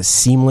make it as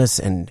seamless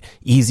and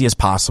easy as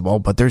possible,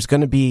 but there's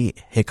going to be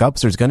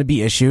hiccups, there's going to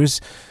be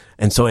issues.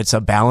 And so it's a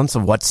balance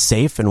of what's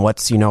safe and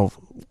what's,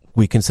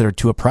 we consider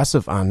too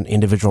oppressive on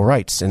individual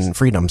rights and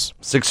freedoms.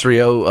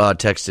 630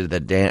 texted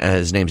that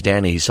his name's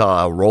Danny. He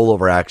saw a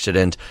rollover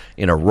accident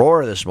in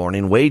Aurora this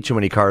morning. Way too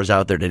many cars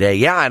out there today.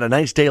 Yeah, on a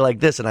nice day like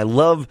this. And I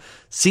love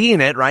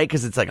seeing it, right?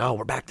 Because it's like, oh,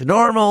 we're back to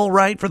normal,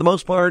 right? For the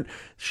most part,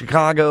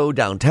 Chicago,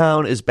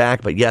 downtown is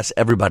back. But yes,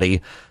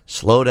 everybody,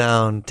 slow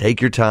down,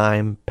 take your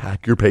time,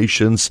 pack your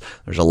patience.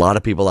 There's a lot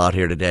of people out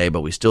here today,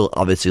 but we still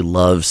obviously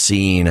love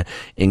seeing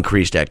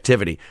increased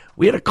activity.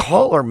 We had a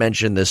caller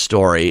mention this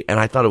story, and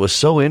I thought it was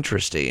so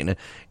interesting.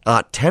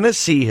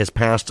 Tennessee has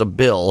passed a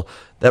bill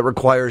that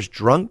requires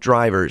drunk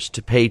drivers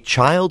to pay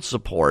child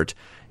support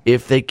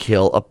if they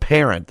kill a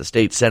parent. The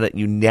state Senate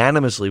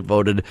unanimously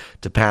voted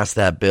to pass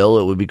that bill.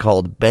 It would be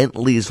called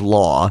Bentley's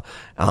Law,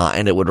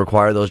 and it would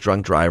require those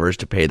drunk drivers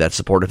to pay that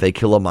support if they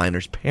kill a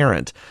minor's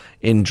parent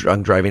in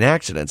drunk driving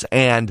accidents.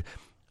 And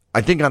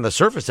I think on the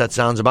surface that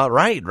sounds about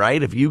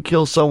right? If you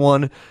kill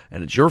someone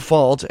and it's your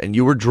fault and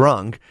you were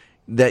drunk,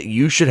 that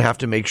you should have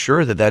to make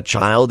sure that that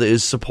child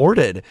is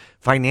supported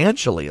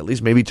financially, at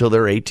least maybe till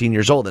they're 18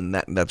 years old. And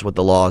that's what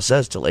the law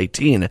says, till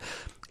 18.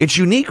 It's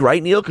unique,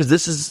 right, Neil? Because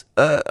this is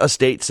a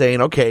state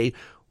saying, okay,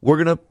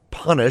 we're going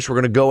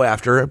to go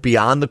after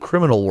beyond the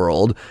criminal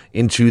world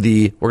we're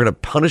going to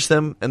punish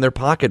them and their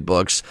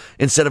pocketbooks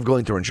instead of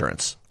going through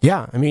insurance.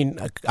 Yeah, I mean,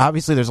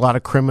 obviously there's a lot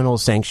of criminal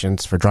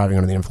sanctions for driving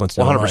under the influence.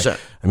 100%.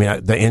 I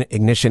mean, the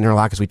ignition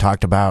interlock, as we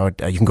talked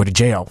about, you can go to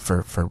jail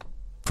for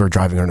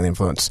driving under the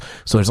influence.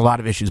 So there's a lot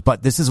of issues,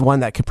 but this is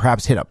one that could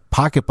perhaps hit a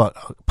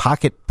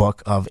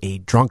pocketbook of a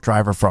drunk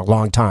driver for a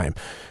long time.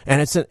 And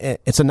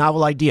it's a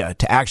novel idea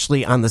to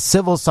actually, on the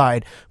civil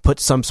side, put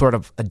some sort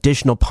of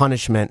additional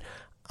punishment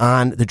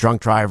on the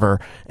drunk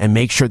driver and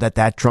make sure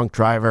that drunk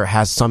driver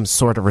has some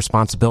sort of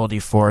responsibility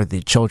for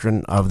the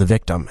children of the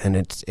victim. And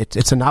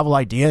it's a novel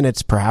idea, and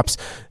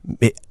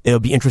it'll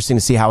be interesting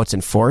to see how it's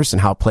enforced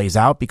and how it plays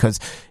out, because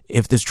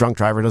if this drunk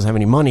driver doesn't have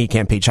any money, he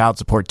can't pay child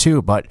support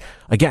too. But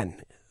again,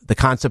 the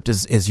concept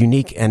is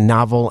unique and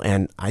novel,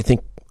 and I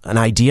think an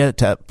idea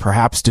to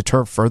perhaps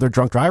deter further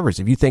drunk drivers.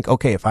 If you think,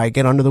 okay, if I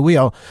get under the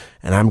wheel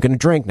and I'm going to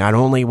drink, not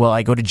only will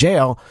I go to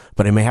jail,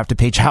 but I may have to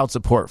pay child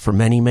support for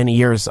many, many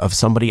years of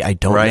somebody I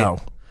don't know.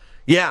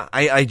 Yeah,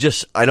 I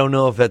don't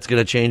know if that's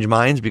going to change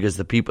minds, because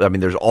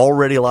there's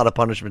already a lot of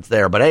punishments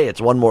there, but hey,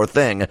 it's one more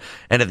thing.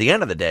 And at the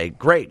end of the day,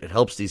 great, it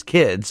helps these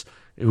kids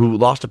who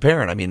lost a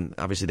parent. I mean,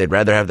 obviously they'd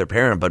rather have their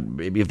parent, but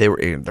maybe if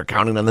they're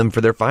counting on them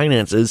for their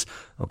finances,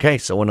 okay,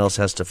 someone else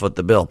has to foot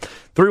the bill.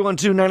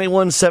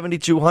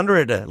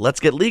 312-981-7200.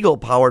 Let's Get Legal,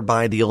 powered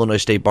by the Illinois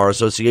State Bar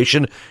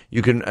Association.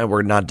 You can,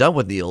 we're not done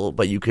with Neil,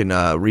 but you can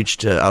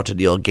reach out to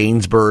Neil,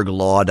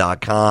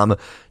 GainsbergLaw.com,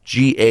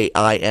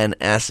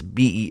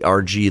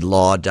 GAINSBERG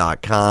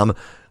law.com.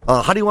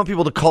 How do you want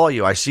people to call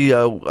you? I see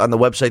on the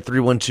website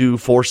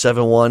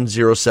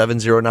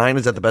 312-471-0709.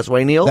 Is that the best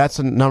way, Neil? That's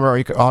a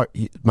number.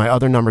 My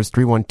other number is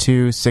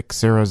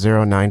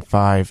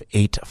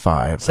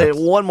 312-600-9585. Say it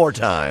one more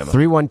time.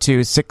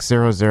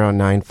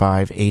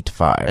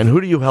 312-600-9585. And who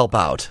do you help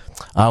out?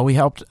 We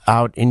helped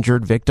out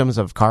injured victims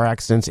of car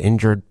accidents,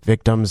 injured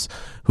victims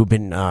who've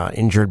been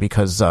injured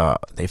because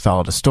they fell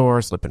at a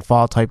store, slip and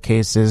fall type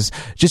cases,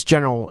 just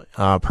general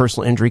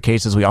personal injury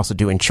cases. We also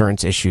do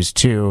insurance issues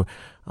too.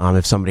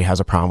 If somebody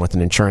has a problem with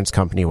an insurance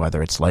company,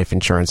 whether it's life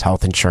insurance,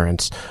 health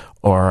insurance,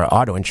 or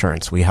auto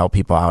insurance, we help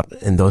people out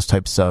in those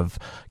types of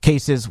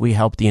cases. We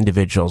help the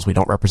individuals. We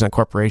don't represent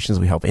corporations.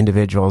 We help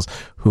individuals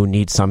who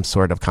need some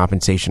sort of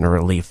compensation or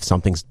relief.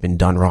 Something's been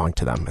done wrong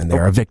to them, and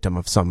they're a victim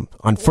of some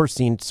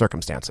unforeseen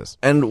circumstances.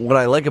 And what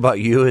I like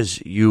about you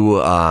is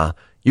you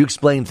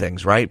explain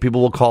things, right? People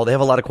will call. They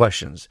have a lot of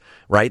questions,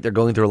 right? They're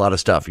going through a lot of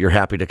stuff. You're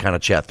happy to kind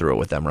of chat through it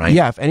with them, right?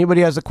 Yeah. If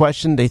anybody has a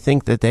question, they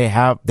think that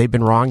they've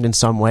been wronged in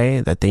some way,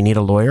 that they need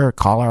a lawyer,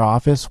 call our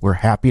office. We're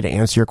happy to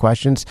answer your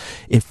questions.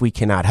 If we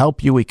cannot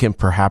help you, we can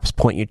perhaps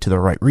point you to the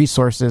right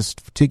resources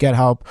to get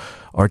help,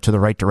 or to the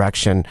right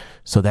direction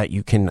so that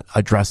you can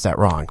address that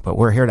wrong. But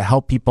we're here to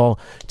help people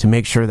to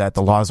make sure that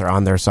the laws are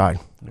on their side.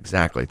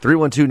 Exactly.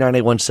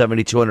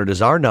 312-981-7200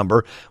 is our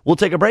number. We'll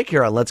take a break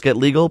here on Let's Get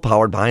Legal,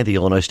 powered by the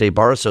Illinois State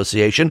Bar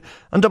Association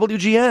on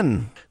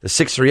WGN. The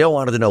 630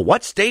 wanted to know,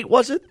 what state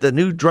was it? The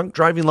new drunk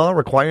driving law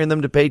requiring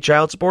them to pay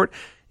child support?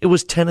 It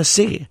was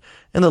Tennessee.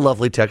 And the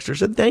lovely texter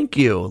said, thank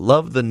you.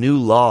 Love the new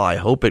law. I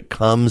hope it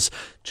comes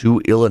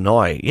to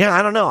Illinois. Yeah,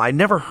 I don't know. I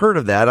never heard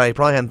of that. I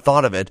probably hadn't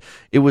thought of it.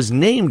 It was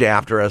named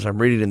after, as I'm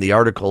reading in the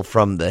article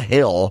from The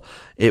Hill,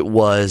 it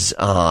was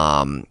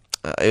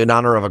in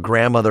honor of a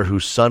grandmother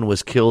whose son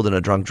was killed in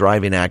a drunk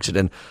driving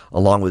accident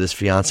along with his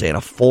fiance and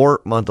a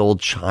 4-month-old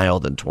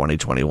child in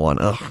 2021.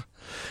 Ugh.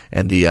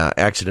 And the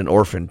accident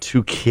orphaned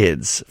 2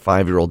 kids,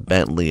 5-year-old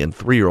Bentley and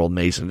 3-year-old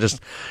Mason.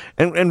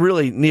 And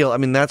really, Neil, I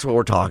mean, that's what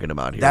we're talking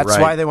about here. That's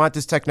right? why they want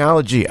this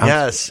technology.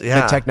 Yes,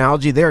 yeah. The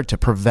technology there to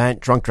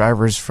prevent drunk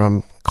drivers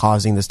from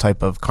causing this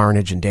type of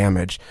carnage and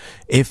damage.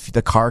 If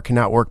the car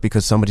cannot work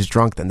because somebody's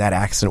drunk, then that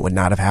accident would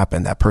not have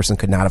happened. That person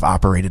could not have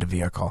operated a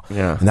vehicle.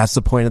 Yeah. And that's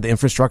the point of the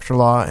infrastructure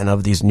law and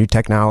of these new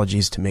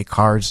technologies, to make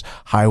cars,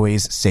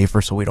 highways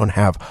safer so we don't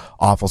have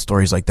awful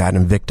stories like that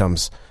and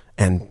victims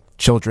and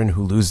children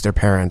who lose their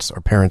parents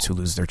or parents who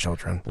lose their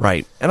children.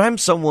 Right. And I'm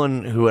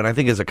someone who, and I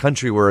think as a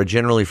country, we're a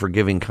generally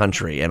forgiving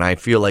country. And I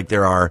feel like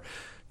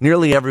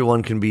nearly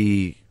everyone can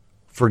be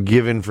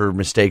forgiven for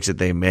mistakes that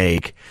they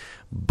make.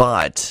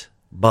 But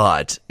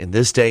in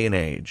this day and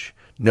age,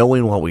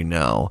 knowing what we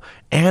know,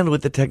 and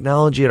with the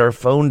technology at our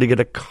phone to get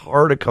a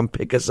car to come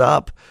pick us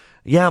up,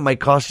 yeah, it might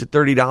cost you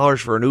 $30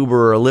 for an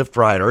Uber or a Lyft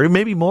ride, or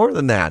maybe more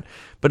than that.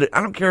 But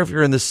I don't care if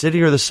you're in the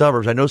city or the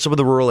suburbs. I know some of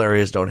the rural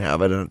areas don't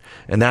have it,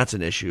 and that's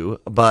an issue.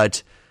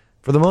 But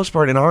for the most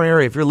part, in our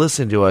area, if you're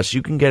listening to us,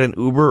 you can get an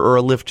Uber or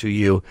a Lyft to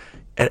you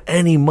at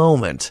any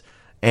moment.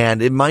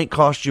 And it might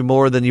cost you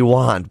more than you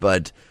want,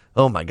 but,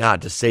 oh my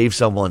God, to save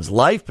someone's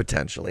life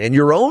potentially, and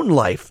your own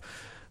life,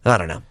 I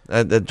don't know.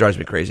 That drives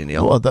me crazy,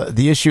 Neil. Well,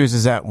 the issue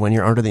is that when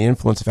you're under the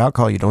influence of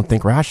alcohol, you don't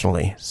think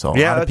rationally. So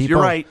you're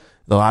right.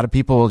 A lot of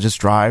people will just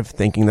drive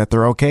thinking that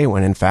they're okay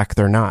when in fact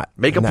they're not.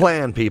 Make a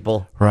plan,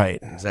 people. Right.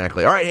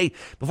 Exactly. All right. Hey,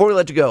 before we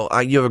let you go,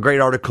 you have a great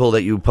article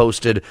that you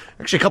posted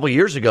actually a couple of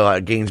years ago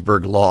at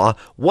Gainsburg Law.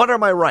 What are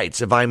my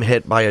rights if I'm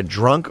hit by a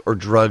drunk or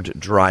drugged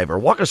driver?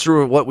 Walk us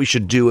through what we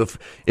should do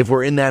if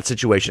we're in that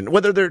situation,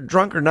 whether they're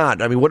drunk or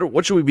not. I mean,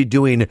 what should we be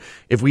doing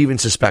if we even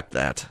suspect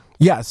that?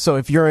 Yeah, so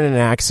if you're in an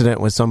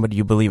accident with somebody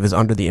you believe is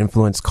under the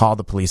influence, call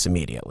the police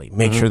immediately.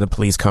 Make sure the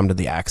police come to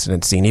the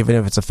accident scene, even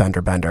if it's a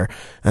fender bender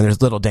and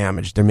there's little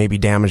damage. There may be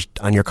damage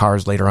on your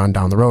cars later on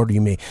down the road.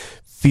 You may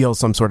feel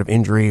some sort of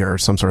injury or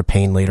some sort of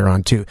pain later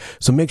on too.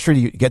 So make sure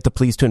you get the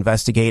police to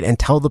investigate and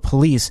tell the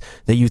police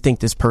that you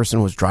think this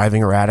person was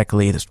driving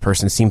erratically. This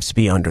person seems to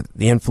be under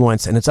the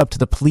influence, and it's up to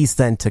the police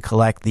then to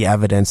collect the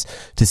evidence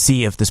to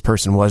see if this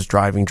person was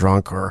driving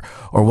drunk or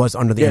was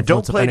under the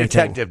influence of anything. Don't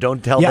play detective.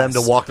 Don't tell them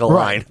to walk the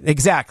line.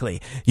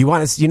 Exactly. You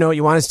want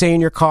to stay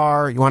in your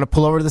car. You want to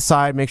pull over to the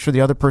side. Make sure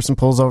the other person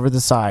pulls over to the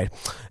side.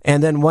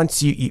 And then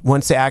once you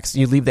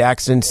leave the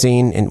accident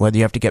scene, and whether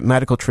you have to get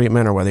medical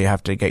treatment or whether you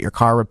have to get your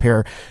car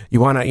repaired, you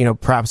want to,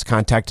 perhaps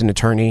contact an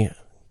attorney. You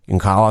can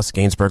call us,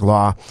 Gainsburg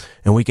Law,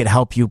 and we could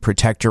help you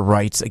protect your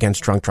rights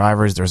against drunk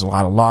drivers. There's a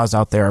lot of laws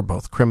out there,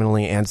 both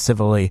criminally and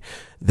civilly,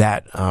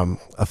 that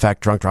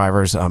affect drunk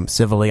drivers.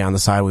 Civilly on the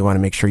side, we want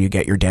to make sure you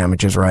get your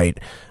damages right.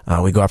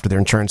 We go after their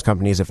insurance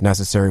companies if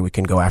necessary. We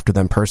can go after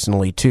them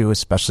personally too,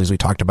 especially as we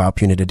talked about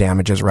punitive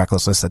damages,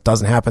 recklessness. That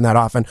doesn't happen that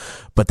often,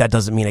 but that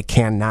doesn't mean it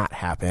cannot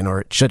happen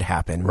or it should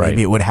happen. Right.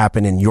 Maybe it would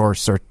happen in your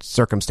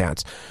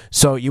circumstance.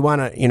 So you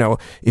want to,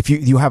 if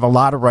you have a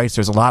lot of rights,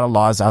 there's a lot of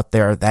laws out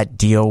there that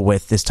deal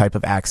with this type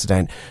of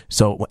accident.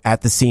 So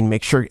at the scene,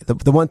 make sure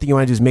the one thing you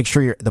want to do is make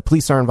sure the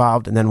police are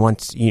involved, and then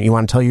once you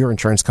want to tell your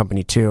insurance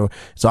company too.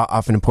 It's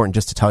often important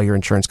just to tell your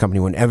insurance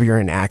company whenever you're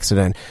in an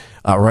accident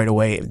right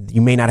away.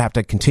 You may not have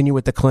to continue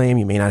with the claim.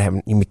 You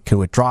can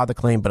withdraw the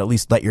claim, but at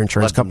least let your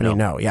insurance company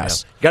know.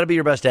 Yes. Yeah. Got to be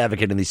your best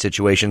advocate in these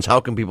situations. How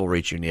can people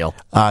reach you, Neil?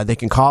 They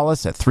can call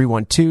us at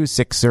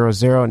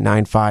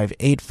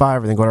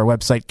 312-600-9585 or then go to our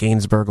website,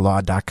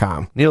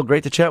 GainsburgLaw.com. Neil,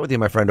 great to chat with you,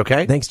 my friend,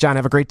 okay? Thanks, John.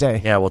 Have a great day.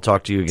 Yeah, we'll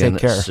talk to you again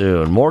Take care.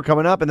 soon. More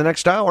coming up in the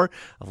next hour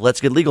of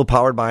Let's Get Legal,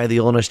 powered by the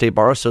Illinois State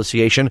Bar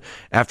Association,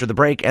 after the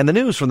break and the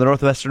news from the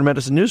Northwestern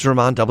Medicine Newsroom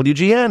on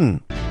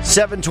WGN.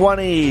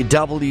 720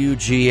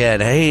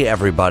 WGN. Hey,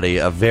 everybody.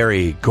 A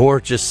very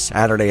gorgeous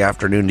Saturday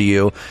afternoon to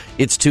you.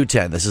 It's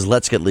 2:10. This is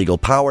Let's Get Legal,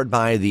 powered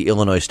by the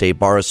Illinois State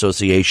Bar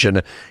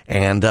Association.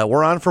 And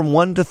we're on from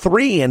 1 to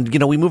 3. And,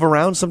 we move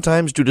around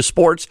sometimes due to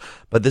sports,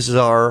 but this is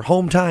our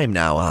home time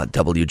now on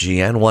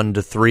WGN, 1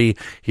 to 3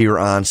 here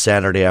on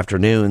Saturday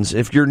afternoons.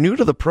 If you're new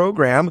to the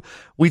program,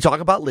 we talk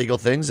about legal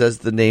things, as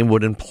the name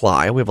would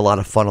imply. We have a lot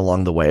of fun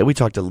along the way. We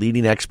talk to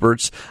leading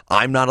experts.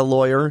 I'm not a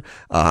lawyer.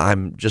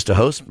 I'm just a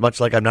host, much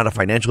like I'm not a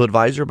financial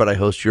advisor, but I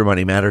host Your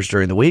Money Matters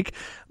during the week.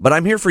 But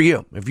I'm here for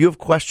you. If you have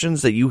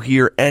questions that you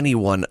hear any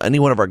one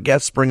of our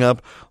guests bring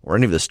up, or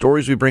any of the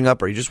stories we bring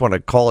up, or you just want to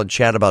call and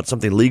chat about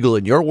something legal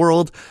in your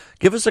world,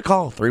 give us a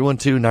call,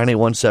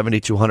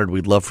 312-981-7200.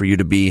 We'd love for you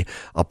to be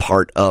a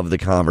part of the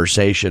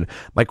conversation.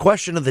 My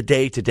question of the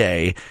day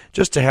today,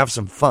 just to have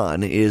some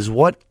fun, is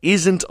what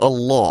isn't a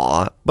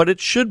law, but it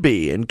should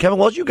be? And Kevin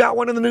Wells, you got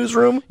one in the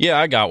newsroom? Yeah,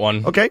 I got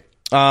one. Okay.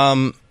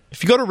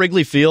 If you go to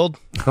Wrigley Field,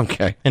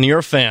 okay, and you're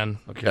a fan,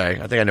 okay,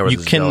 I think I know where you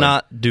this is going.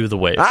 cannot do the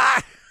wave.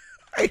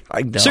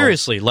 I know.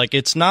 Seriously,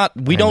 it's not.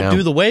 We don't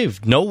do the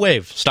wave. No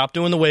wave. Stop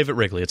doing the wave at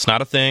Wrigley. It's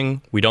not a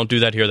thing. We don't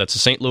do that here. That's a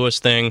St. Louis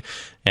thing,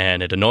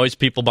 and it annoys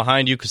people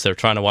behind you because they're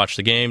trying to watch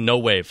the game. No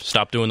wave.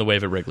 Stop doing the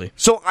wave at Wrigley.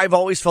 So I've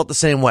always felt the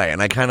same way,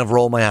 and I kind of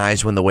roll my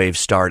eyes when the wave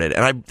started.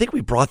 And I think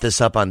we brought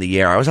this up on the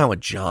air. I was on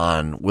with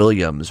John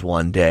Williams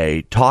one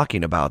day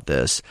talking about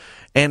this,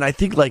 and I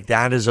think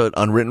that is an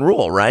unwritten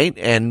rule, right?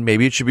 And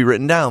maybe it should be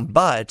written down.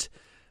 But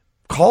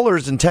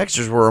callers and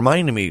texters were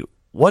reminding me,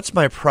 what's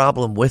my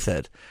problem with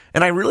it?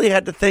 And I really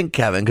had to think,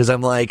 Kevin, because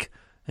I'm like,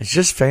 it's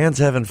just fans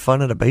having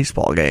fun at a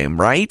baseball game,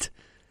 right?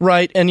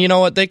 Right, and you know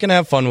what? They can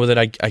have fun with it,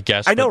 I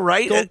guess. I know,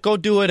 right? Go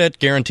do it at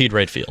Guaranteed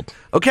Rate Field.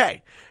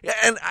 Okay.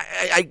 And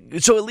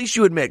so at least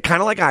you admit,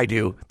 kind of like I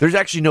do, there's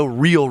actually no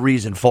real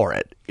reason for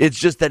it. It's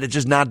just that it's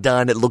just not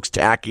done. It looks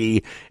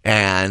tacky,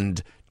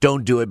 and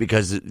don't do it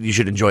because you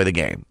should enjoy the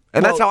game.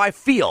 And that's how I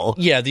feel.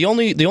 Yeah, the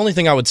only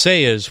thing I would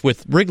say is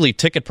with Wrigley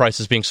ticket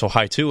prices being so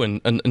high too,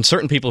 and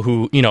certain people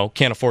who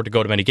can't afford to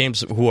go to many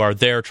games who are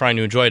there trying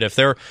to enjoy it, if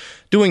they're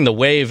doing the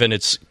wave and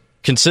it's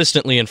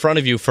consistently in front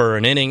of you for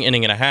an inning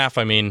and a half,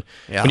 I mean,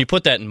 when you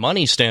put that in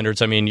money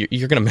standards, I mean,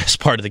 you're going to miss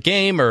part of the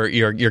game, or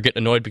you're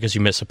getting annoyed because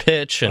you miss a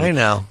pitch, and I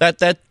know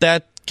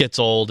that gets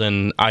old,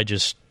 and I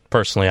just.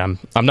 Personally, I'm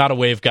not a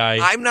wave guy.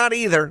 I'm not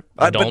either.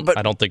 I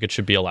don't think it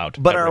should be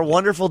allowed. But our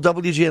wonderful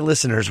WGN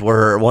listeners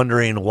were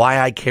wondering why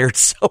I cared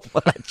so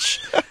much.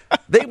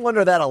 They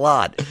wonder that a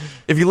lot.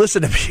 If you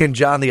listen to me and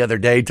John the other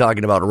day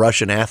talking about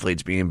Russian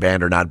athletes being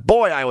banned or not,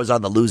 boy, I was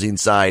on the losing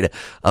side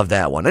of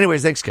that one.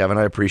 Anyways, thanks, Kevin.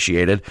 I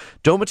appreciate it.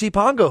 Domati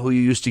Pongo, who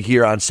you used to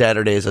hear on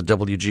Saturdays at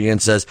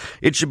WGN, says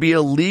it should be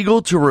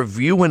illegal to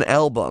review an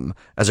album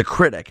as a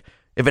critic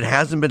if it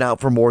hasn't been out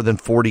for more than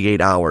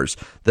 48 hours.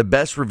 The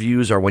best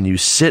reviews are when you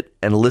sit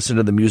and listen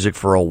to the music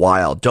for a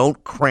while.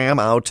 Don't cram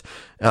out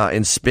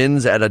in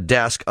spins at a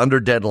desk under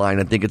deadline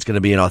and think it's going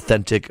to be an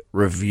authentic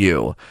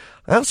review.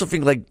 I also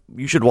think like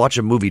you should watch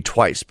a movie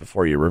twice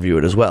before you review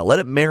it as well. Let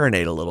it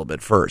marinate a little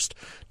bit first.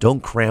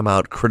 Don't cram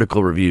out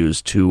critical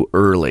reviews too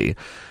early.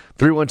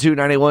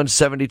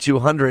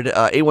 312-981-7200.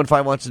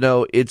 815 wants to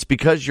know, it's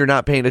because you're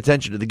not paying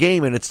attention to the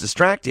game and it's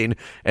distracting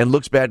and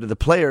looks bad to the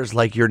players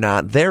like you're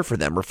not there for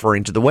them,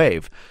 referring to the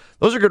wave.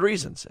 Those are good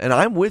reasons. And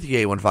I'm with you,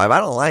 815. I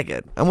don't like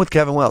it. I'm with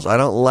Kevin Wells. I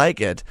don't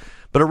like it.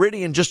 But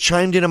Iridian just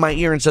chimed in my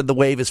ear and said the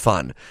wave is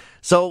fun.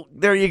 So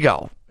there you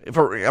go. If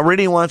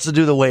Iridian wants to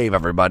do the wave,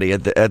 everybody,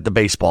 at the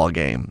baseball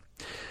game.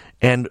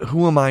 And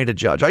who am I to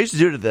judge? I used to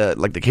do it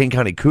at the Kane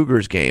County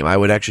Cougars game. I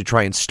would actually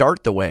try and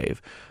start the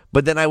wave.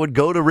 But then I would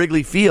go to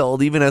Wrigley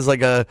Field, even as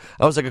I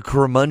was like a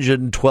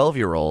curmudgeon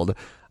 12-year-old.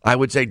 I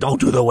would say,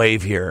 don't do the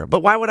wave here.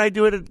 But why would I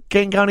do it at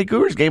Kane County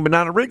Cougars game but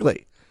not at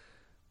Wrigley?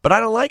 But I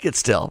don't like it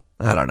still.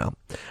 I don't know.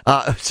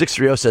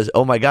 630 says,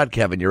 oh my God,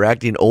 Kevin, you're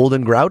acting old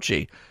and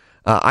grouchy.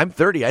 I'm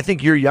 30. I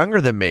think you're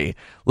younger than me.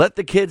 Let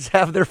the kids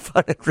have their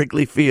fun at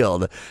Wrigley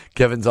Field.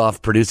 Kevin's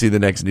off producing the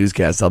next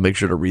newscast. I'll make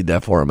sure to read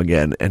that for him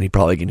again, and he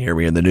probably can hear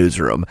me in the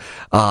newsroom.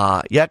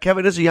 Yeah,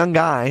 Kevin is a young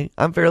guy.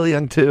 I'm fairly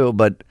young too,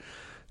 but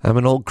I'm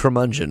an old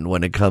curmudgeon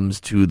when it comes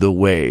to the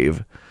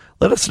wave.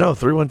 Let us know,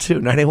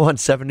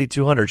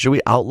 312-981-7200. Should we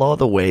outlaw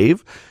the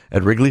wave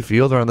at Wrigley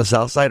Field or on the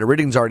south side?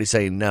 Iridian's already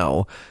saying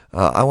no.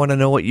 I want to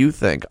know what you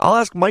think. I'll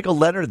ask Michael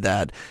Leonard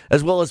that,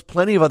 as well as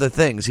plenty of other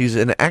things. He's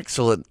an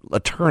excellent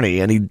attorney,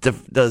 and he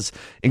does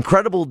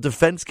incredible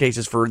defense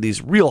cases for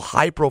these real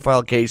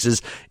high-profile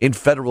cases in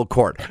federal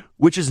court,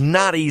 which is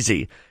not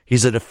easy.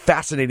 He's a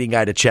fascinating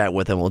guy to chat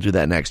with, and we'll do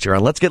that next year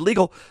on Let's Get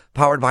Legal,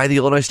 powered by the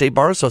Illinois State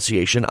Bar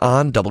Association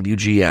on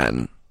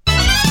WGN.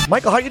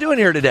 Michael, how you doing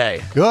here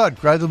today? Good.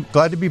 Glad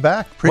to be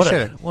back.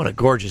 Appreciate it. What a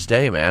gorgeous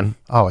day, man.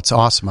 Oh, it's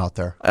awesome out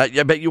there. I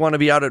bet you want to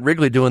be out at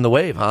Wrigley doing the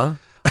wave, huh?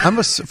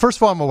 First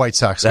of all, I'm a White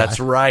Sox guy. That's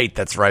right.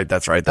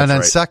 And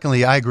then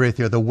secondly, I agree with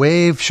you. The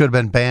wave should have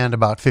been banned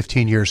about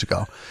 15 years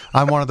ago.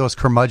 I'm one of those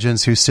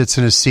curmudgeons who sits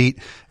in his seat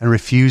and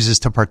refuses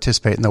to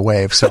participate in the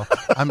wave. So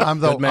I'm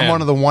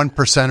one of the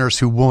 1%ers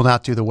who will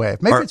not do the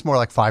wave. Maybe it's more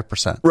like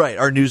 5%. Right.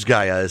 Our news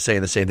guy is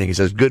saying the same thing. He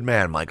says, good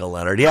man, Michael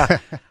Leonard. Yeah.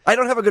 I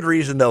don't have a good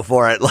reason, though,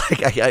 for it.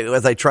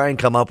 As I try and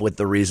come up with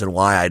the reason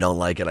why I don't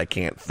like it, I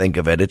can't think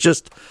of it.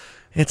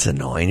 It's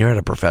annoying. You're at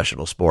a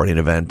professional sporting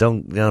event.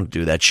 Don't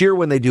do that. Cheer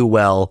when they do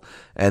well,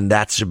 and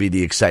that should be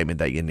the excitement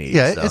that you need.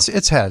 Yeah, so.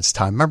 It's had its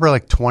time. Remember,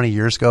 20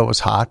 years ago it was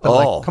hot,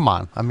 but come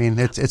on. I mean,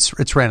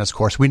 it's ran its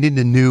course. We need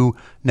a new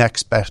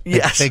next best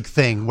big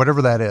thing,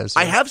 whatever that is.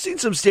 I have seen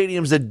some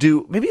stadiums that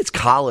do. Maybe it's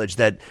college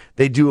that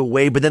they do a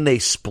wave, but then they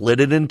split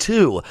it in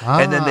two,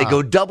 and then they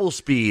go double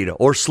speed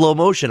or slow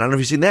motion. I don't know if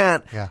you've seen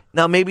that. Yeah.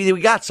 Now maybe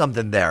we got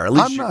something there. At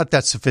least I'm not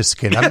that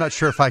sophisticated. I'm not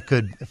sure if I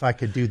could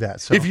do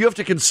that. So if you have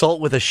to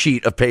consult with a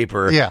sheet of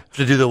paper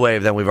to do the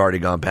wave, then we've already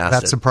gone past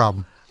That's it. a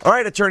problem. All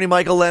right, Attorney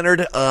Michael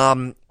Leonard,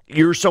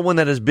 you're someone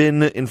that has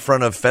been in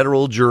front of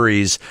federal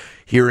juries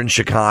here in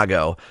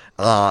Chicago.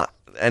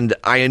 And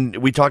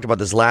we talked about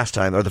this last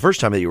time, or the first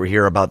time that you were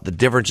here, about the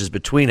differences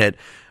between it.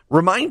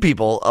 Remind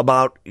people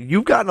about,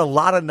 you've gotten a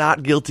lot of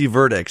not guilty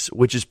verdicts,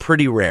 which is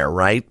pretty rare,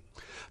 right?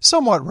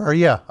 Somewhat rare,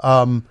 yeah.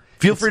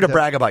 Feel free to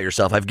brag about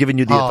yourself. I've given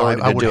you the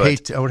authority to do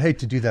it. I would hate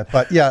to do that.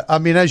 But yeah, I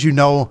mean, as you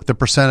know, the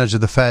percentage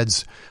of the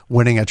feds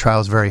winning at trial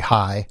is very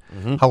high.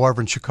 Mm-hmm. However,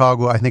 in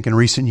Chicago, I think in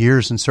recent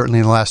years, and certainly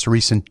in the last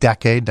recent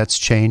decade, that's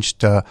changed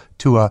to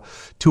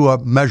a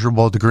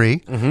measurable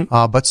degree.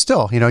 Mm-hmm. But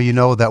still, you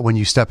know that when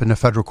you step into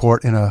federal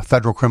court in a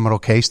federal criminal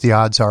case, the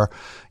odds are,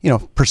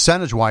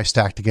 percentage-wise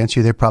stacked against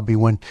you. They probably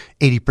win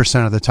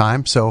 80% of the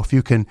time. So if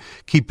you can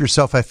keep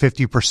yourself at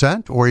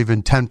 50% or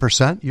even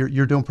 10%,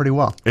 you're doing pretty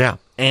well. Yeah.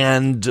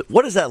 And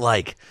what is that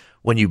like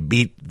when you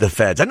beat the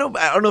feds? I don't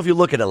know if you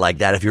look at it like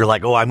that. If you're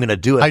like, oh, I'm going to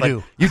do it. I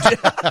do.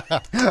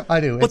 I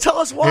do. Well, tell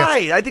us why.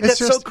 Yeah. I think that's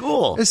so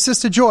cool. It's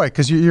just a joy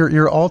because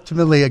you're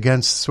ultimately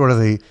against sort of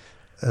the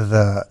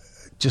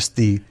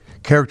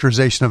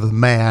characterization of the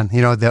man,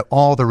 that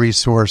all the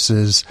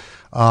resources,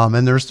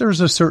 and there's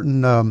a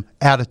certain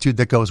attitude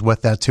that goes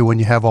with that too when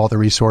you have all the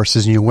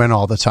resources and you win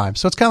all the time.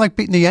 So it's kind of like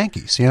beating the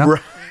Yankees,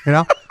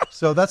 Right.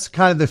 So that's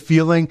kind of the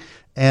feeling.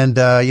 And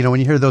when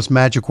you hear those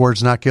magic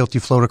words, "not guilty,"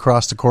 float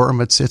across the courtroom,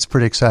 it's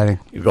pretty exciting.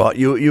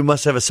 You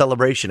must have a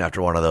celebration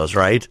after one of those,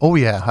 right? Oh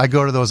yeah, I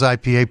go to those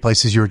IPA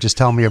places you were just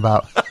telling me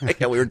about.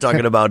 Yeah, we were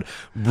talking about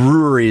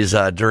breweries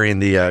during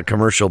the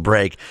commercial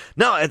break.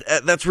 No,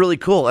 that's really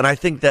cool, and I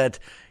think that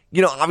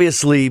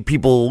obviously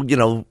people,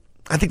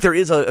 I think there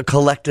is a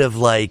collective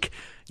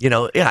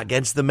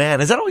against the man.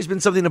 Has that always been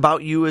something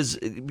about you, as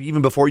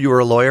even before you were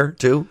a lawyer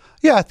too?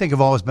 Yeah, I think I've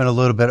always been a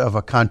little bit of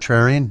a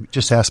contrarian.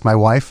 Just ask my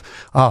wife.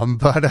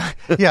 But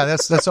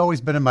that's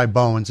always been in my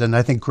bones. And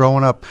I think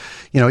growing up,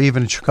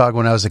 even in Chicago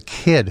when I was a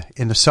kid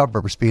in the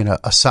suburbs, being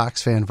a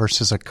Sox fan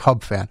versus a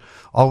Cub fan,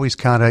 always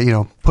kind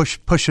of,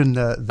 pushing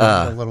a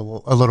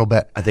little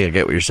bit. I think I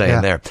get what you're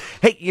saying there.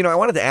 Hey, I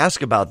wanted to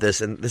ask about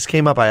this, and this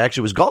came up. I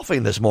actually was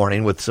golfing this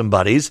morning with some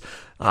buddies,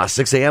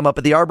 6 a.m. up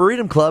at the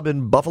Arboretum Club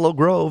in Buffalo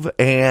Grove,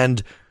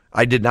 and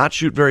I did not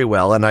shoot very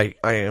well, and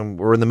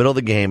we're in the middle of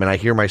the game, and I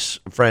hear my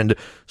friend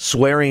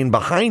swearing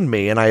behind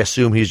me, and I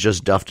assume he's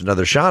just duffed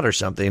another shot or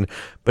something,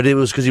 but it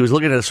was because he was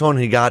looking at his phone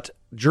and he got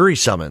jury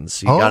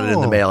summons. He got it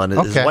in the mail, and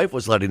his wife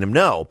was letting him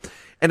know.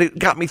 And it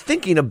got me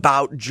thinking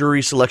about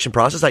jury selection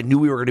process. I knew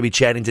we were going to be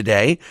chatting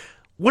today.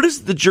 What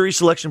is the jury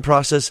selection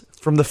process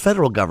from the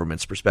federal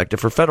government's perspective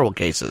for federal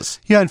cases?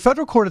 Yeah, in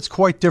federal court, it's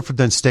quite different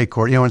than state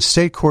court. In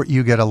state court,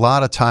 you get a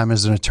lot of time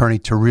as an attorney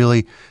to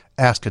really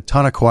ask a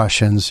ton of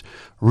questions,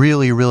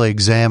 really, really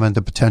examine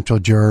the potential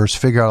jurors,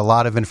 figure out a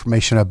lot of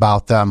information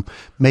about them,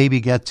 maybe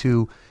get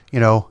to,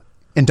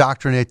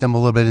 indoctrinate them a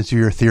little bit into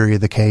your theory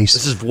of the case.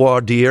 This is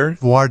voir dire?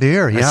 Voir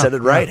dire, yeah. I said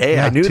it right. Hey,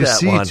 I knew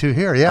that one. To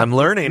hear, yeah. I'm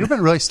learning. You've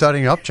been really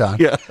studying up, John.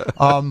 Yeah.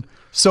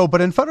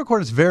 But in federal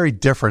court, it's very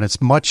different.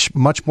 It's much,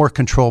 much more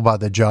controlled by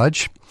the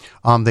judge.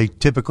 They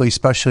typically,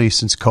 especially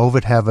since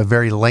COVID, have a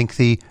very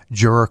lengthy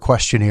juror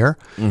questionnaire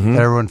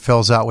that everyone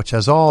fills out, which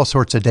has all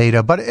sorts of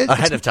data. But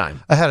ahead of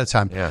time.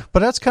 Yeah. But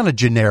that's kind of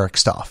generic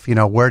stuff.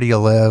 Where do you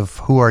live?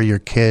 Who are your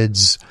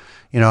kids?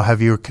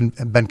 Have you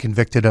been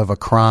convicted of a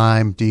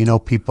crime? Do you know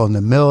people in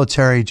the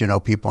military? Do you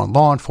know people in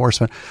law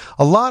enforcement?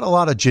 A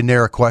lot of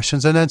generic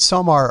questions. And then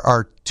some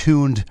are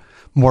tuned,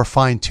 more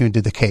fine-tuned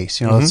to the case.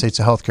 Let's say it's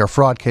a healthcare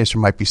fraud case.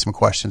 There might be some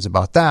questions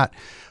about that.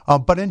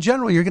 But in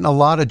general, you're getting a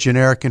lot of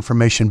generic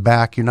information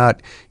back. They're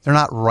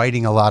not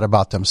writing a lot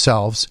about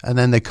themselves. And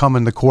then they come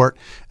into court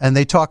and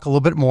they talk a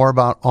little bit more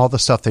about all the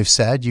stuff they've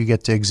said. You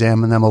get to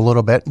examine them a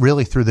little bit,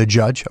 really through the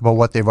judge, about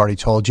what they've already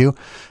told you.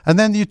 And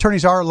then the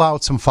attorneys are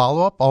allowed some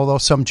follow-up, although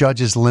some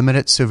judges limit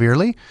it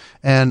severely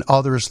and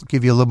others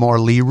give you a little more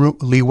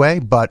leeway.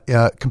 But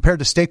compared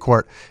to state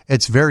court,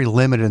 it's very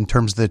limited in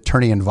terms of the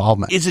attorney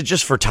involvement. Is it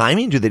just for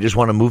timing? Do they just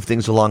want to move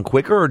things along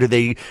quicker, or do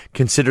they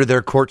consider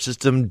their court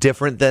system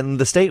different than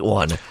the state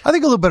one? I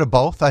think a little bit of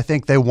both. I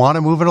think they want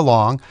to move it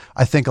along.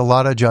 I think a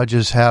lot of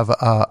judges have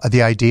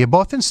the idea,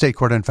 both in state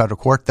court and federal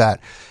court,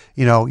 that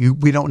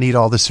we don't need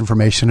all this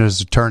information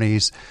as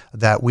attorneys,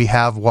 that we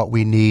have what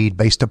we need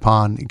based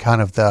upon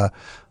kind of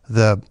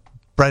the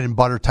bread and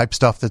butter type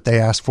stuff that they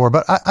ask for.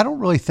 But I don't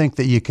really think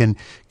that you can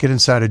get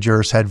inside a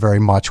juror's head very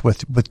much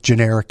with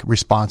generic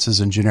responses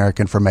and generic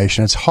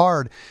information. It's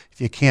hard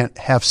if you can't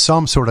have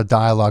some sort of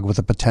dialogue with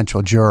a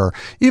potential juror,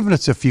 even if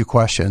it's a few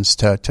questions,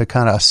 to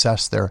kind of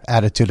assess their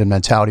attitude and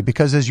mentality.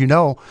 Because as you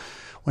know,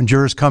 when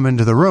jurors come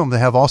into the room, they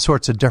have all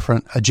sorts of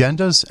different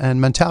agendas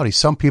and mentalities.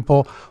 Some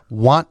people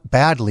want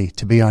badly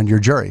to be on your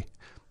jury.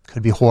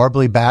 Could be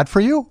horribly bad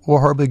for you or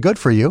horribly good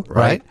for you,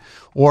 right?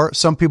 Or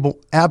some people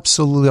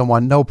absolutely don't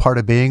want no part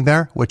of being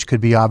there, which could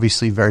be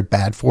obviously very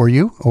bad for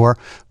you, or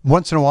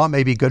once in a while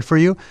maybe good for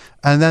you.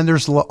 And then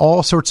there's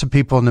all sorts of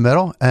people in the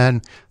middle.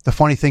 And the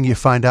funny thing you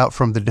find out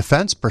from the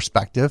defense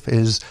perspective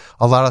is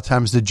a lot of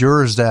times the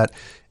jurors that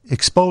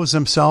expose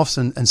themselves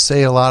and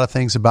say a lot of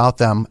things about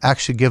them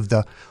actually give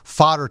the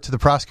fodder to the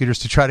prosecutors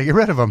to try to get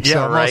rid of them. Yeah,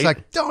 so right. I was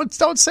like,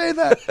 don't say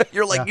that.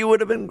 You're like, you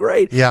would have been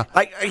great. Yeah.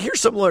 I hear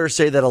some lawyers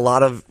say that a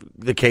lot of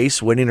the case,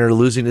 winning or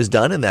losing, is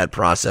done in that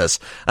process.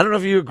 I don't know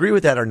if you agree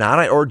with that or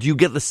not, or do you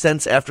get the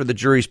sense after the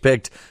jury's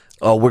picked,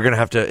 oh, we're going to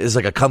have to, it's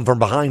like a come from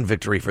behind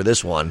victory for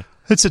this one?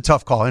 It's a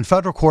tough call. In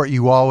federal court,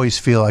 you always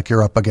feel like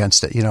you're up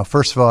against it.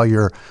 First of all,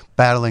 you're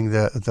battling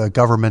the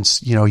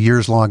government's,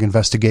 years-long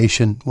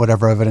investigation,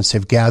 whatever evidence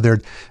they've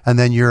gathered, and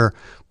then you're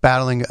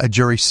battling a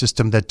jury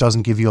system that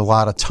doesn't give you a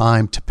lot of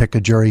time to pick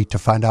a jury, to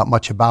find out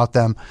much about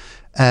them.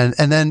 And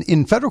then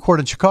in federal court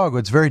in Chicago,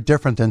 it's very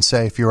different than,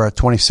 say, if you're at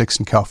 26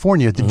 in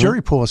California. The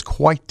jury pool is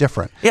quite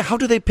different. Yeah, how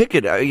do they pick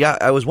it?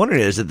 I was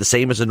wondering, is it the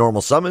same as a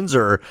normal summons,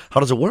 or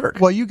how does it work?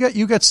 Well, you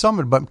get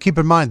summoned, but keep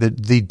in mind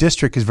that the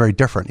district is very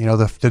different.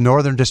 The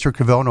Northern District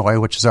of Illinois,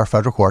 which is our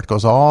federal court,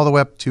 goes all the way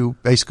up to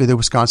basically the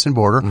Wisconsin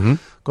border,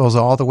 goes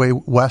all the way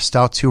west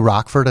out to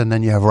Rockford, and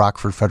then you have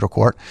Rockford Federal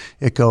Court.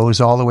 It goes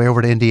all the way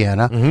over to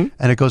Indiana,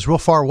 and it goes real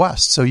far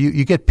west. So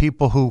you get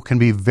people who can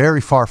be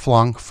very far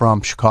flung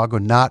from Chicago,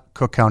 not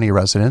Cook County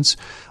residents.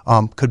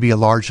 Could be a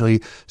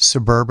largely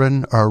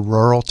suburban or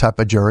rural type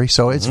of jury.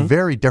 So it's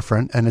very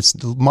different, and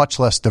it's much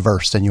less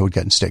diverse than you would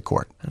get in state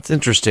court. That's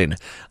interesting.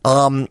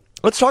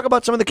 Let's talk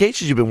about some of the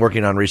cases you've been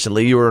working on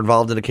recently. You were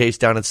involved in a case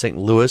down in St.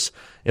 Louis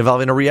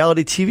involving a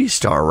reality TV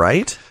star,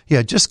 right?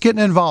 Yeah, just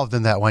getting involved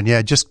in that one.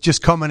 Yeah,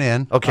 just coming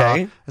in.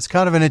 Okay. It's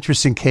kind of an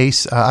interesting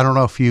case. I don't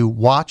know if you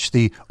watch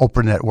the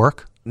Oprah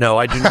Network. No,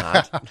 I do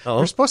not. No.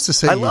 You're supposed to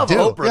say I you love do.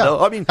 Oprah, Yeah.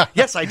 though. I mean,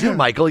 yes, I do,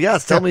 Michael.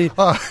 Yes, tell me.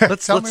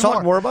 Let's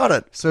talk more about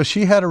it. So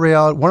she had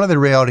one of the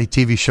reality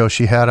TV shows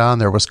she had on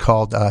there was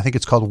called, I think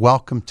it's called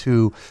Welcome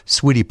to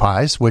Sweetie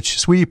Pies, which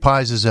Sweetie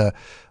Pies is a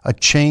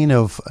chain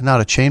of, not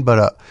a chain,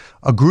 but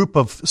a group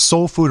of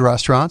soul food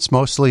restaurants,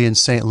 mostly in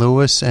St.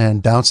 Louis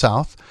and down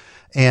south.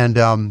 And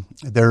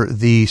they're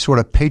the sort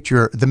of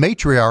the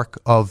matriarch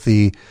of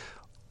the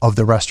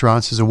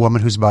restaurants is a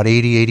woman who's about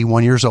 80,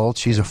 81 years old.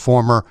 She's a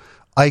former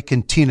Ike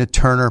and Tina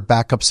Turner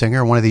backup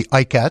singer, one of the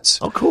Ikeettes.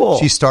 Oh, cool.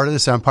 She started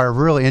this empire,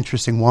 really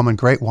interesting woman,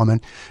 great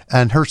woman.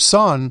 And her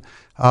son,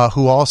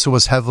 who also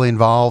was heavily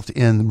involved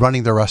in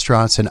running the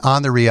restaurants and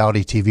on the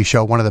reality TV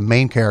show, one of the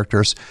main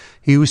characters,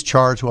 he was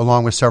charged,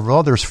 along with several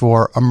others,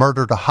 for a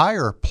murder to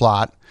hire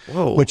plot,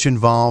 which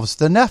involves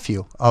the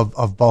nephew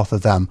of both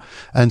of them.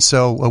 And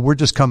so we're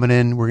just coming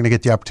in. We're going to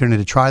get the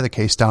opportunity to try the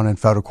case down in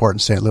federal court in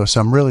St. Louis. So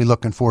I'm really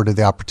looking forward to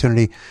the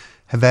opportunity.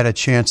 Have had a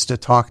chance to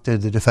talk to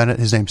the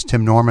defendant. His name's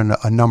Tim Norman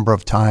a number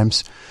of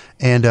times.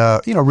 And,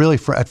 really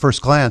at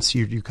first glance,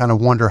 you kind of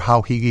wonder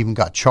how he even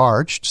got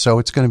charged. So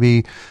it's going to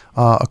be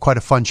quite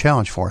a fun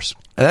challenge for us.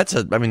 And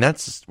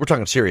we're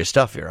talking serious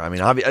stuff here. I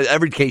mean,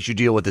 every case you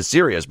deal with is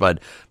serious, but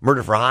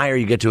murder for hire,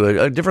 you get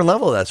to a different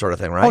level of that sort of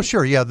thing, right? Oh,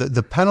 sure. Yeah.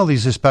 The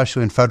penalties,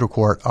 especially in federal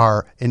court,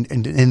 are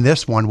in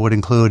this one would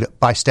include,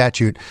 by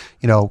statute,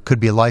 could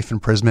be life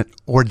imprisonment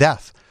or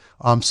death.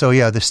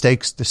 The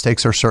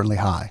stakes are certainly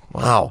high.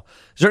 Wow.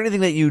 Is there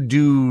anything that you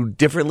do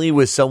differently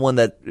with someone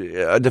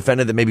a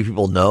defendant that maybe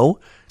people know?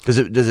 Does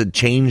it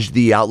change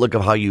the outlook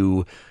of how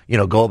you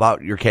go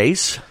about your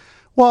case?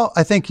 Well,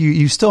 I think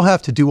you still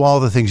have to do all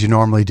the things you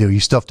normally do.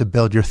 You still have to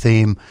build your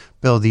theme,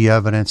 build the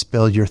evidence,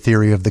 build your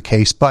theory of the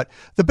case. But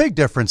the big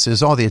difference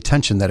is all the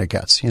attention that it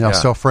gets.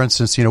 So for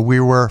instance, we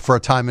were for a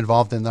time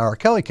involved in the R.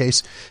 Kelly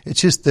case.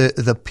 It's just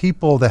the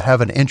people that have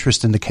an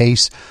interest in the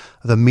case,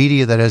 the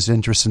media that has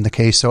interest in the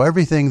case. So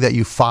everything that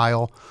you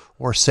file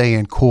or say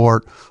in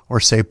court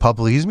or say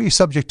publicly is going to be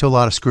subject to a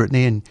lot of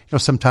scrutiny and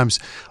sometimes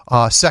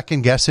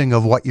second guessing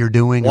of what you're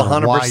doing or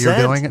 100%. why you're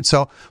doing it.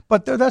 So,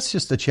 but that's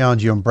just the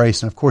challenge you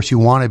embrace. And of course, you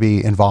want to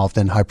be involved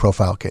in high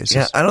profile cases.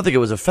 Yeah, I don't think it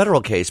was a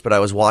federal case, but I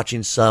was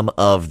watching some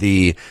of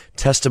the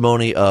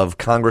testimony of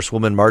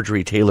Congresswoman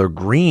Marjorie Taylor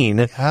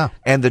Greene. Yeah.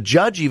 And the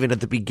judge even at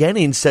the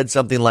beginning said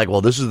something like,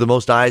 well, this is the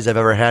most eyes I've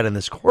ever had in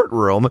this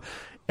courtroom.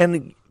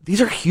 And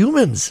these are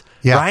humans,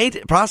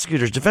 right?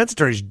 Prosecutors, defense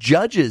attorneys,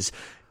 judges.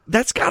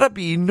 That's got to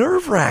be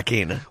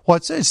nerve-wracking. Well,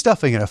 it's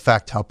definitely going to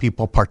affect how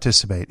people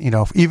participate.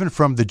 Even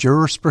from the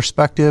juror's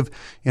perspective,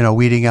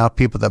 weeding out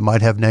people that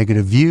might have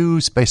negative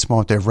views based on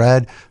what they've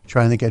read,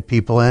 trying to get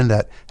people in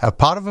that have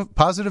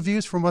positive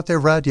views from what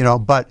they've read,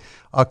 but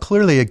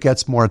clearly it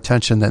gets more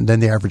attention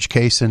than the average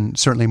case, and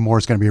certainly more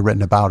is going to be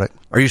written about it.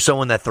 Are you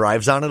someone that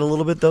thrives on it a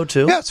little bit, though,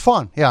 too? Yeah, it's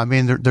fun. Yeah, I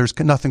mean, there's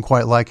nothing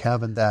quite like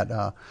having that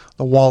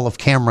the wall of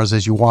cameras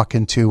as you walk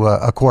into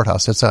a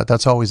courthouse.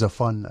 That's always a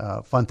fun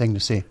thing to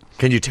see.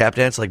 Can you tap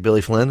dance like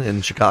Billy Flynn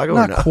in Chicago?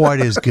 Not quite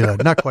as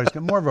good. Not quite as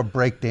good. More of a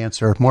break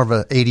dancer, more of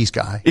an 80s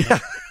guy. Yeah.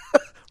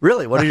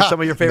 Really? What are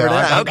some of your favorite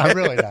acts? I'm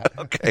really not.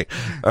 Okay.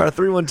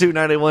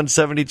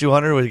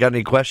 312-981-7200. We got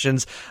any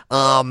questions?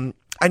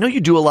 I know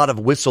you do a lot of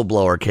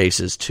whistleblower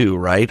cases too,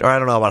 right? Or I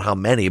don't know about how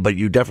many, but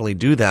you definitely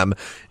do them,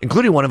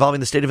 including one involving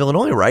the state of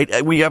Illinois,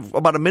 right? We have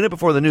about a minute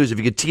before the news. If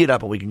you could tee it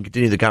up and we can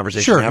continue the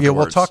conversation afterwards. Yeah,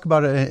 we'll talk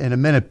about it in a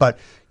minute. But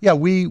yeah,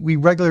 we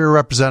regularly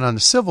represent on the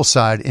civil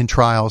side in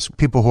trials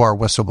people who are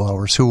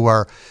whistleblowers, who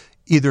are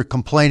either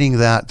complaining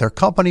that their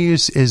company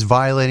is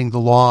violating the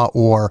law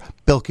or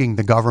bilking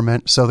the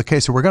government. So the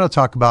case that we're going to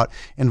talk about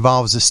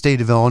involves the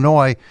state of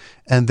Illinois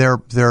and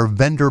their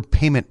vendor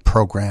payment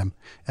program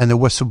and the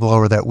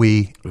whistleblower that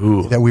we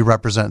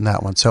represent in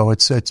that one. So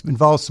it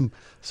involves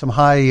some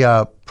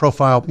high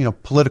profile,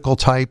 political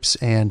types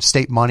and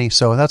state money.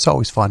 So that's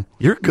always fun.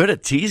 You're good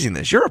at teasing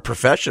this. You're a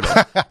professional.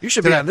 You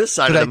should be on this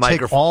side of the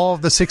microphone. Take all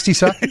of the 60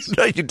 seconds?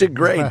 No, you did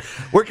great.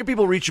 Where can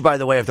people reach you, by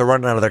the way, if they're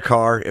running out of their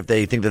car, if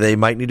they think that they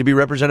might need to be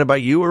represented by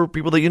you or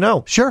people that you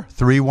know? Sure.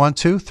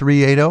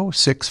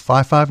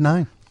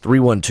 312-380-6559.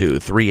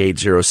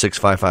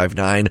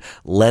 312-380-6559,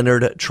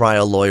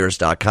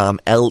 LeonardTrialLawyers.com,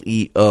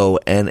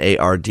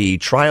 Leonard,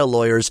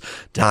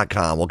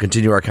 triallawyers.com. We'll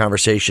continue our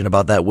conversation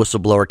about that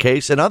whistleblower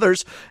case and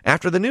others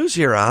after the news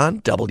here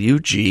on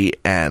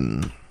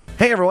WGN.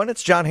 Hey everyone,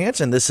 it's John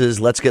Hanson. This is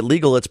Let's Get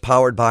Legal. It's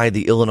powered by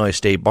the Illinois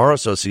State Bar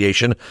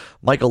Association.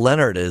 Michael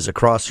Leonard is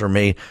across from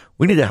me.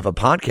 We need to have a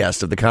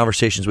podcast of the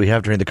conversations we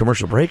have during the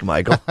commercial break,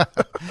 Michael.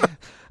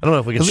 I don't know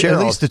if we can share. At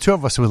least the two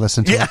of us would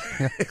listen to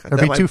it.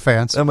 There'd be two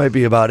fans. That might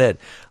be about it.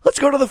 Let's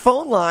go to the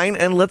phone line,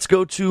 and let's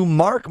go to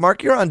Mark.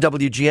 Mark, you're on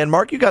WGN.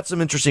 Mark, you got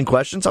some interesting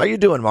questions. How you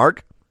doing,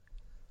 Mark?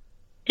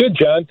 Good,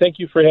 John. Thank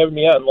you for having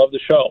me on. Love the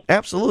show.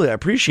 Absolutely. I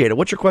appreciate it.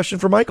 What's your question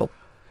for Michael?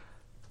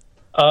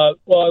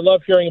 Well, I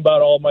love hearing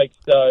about all Mike's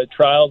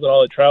trials and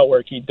all the trial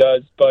work he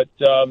does. But,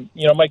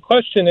 my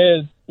question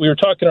is, we were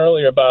talking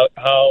earlier about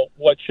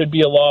what should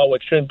be a law,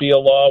 what shouldn't be a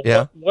law.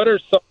 Yeah. What are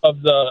some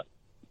of the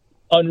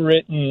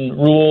unwritten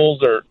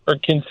rules or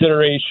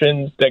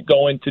considerations that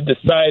go into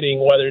deciding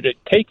whether to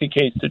take a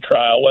case to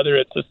trial, whether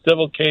it's a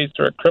civil case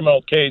or a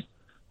criminal case,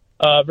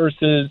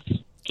 versus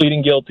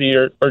pleading guilty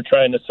or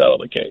trying to settle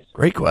the case?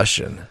 Great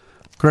question.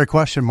 Great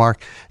question,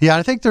 Mark. Yeah,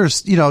 I think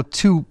there's,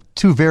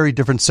 two very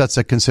different sets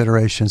of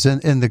considerations.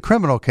 In the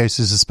criminal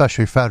cases,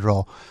 especially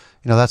federal,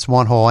 that's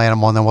one whole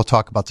animal, and then we'll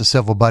talk about the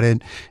civil. But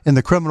in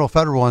the criminal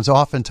federal ones,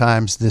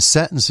 oftentimes the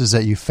sentences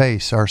that you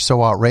face are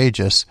so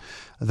outrageous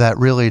that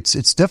really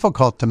it's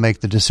difficult to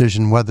make the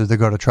decision whether to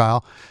go to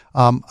trial.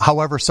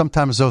 However,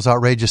 sometimes those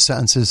outrageous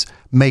sentences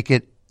make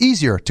it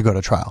easier to go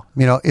to trial.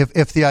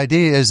 If the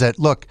idea is that,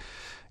 look,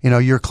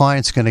 your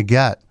client's going to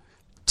get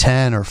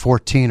 10 or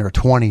 14 or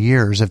 20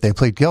 years if they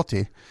plead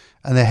guilty,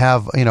 and they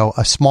have,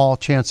 a small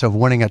chance of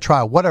winning a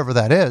trial, whatever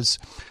that is,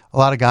 a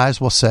lot of guys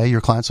will say,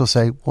 your clients will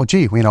say, well,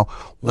 gee,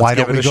 why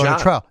don't we go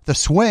to trial? The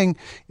swing,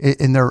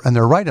 and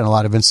they're right in a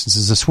lot of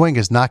instances, the swing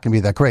is not going to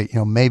be that great.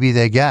 Maybe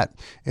they get,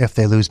 if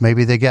they lose,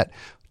 maybe they get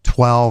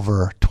 12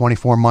 or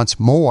 24 months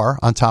more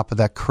on top of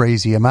that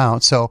crazy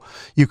amount. So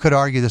you could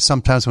argue that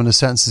sometimes when the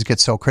sentences get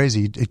so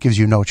crazy, it gives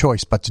you no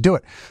choice but to do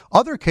it.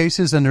 Other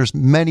cases, and there's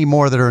many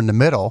more that are in the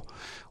middle,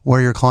 where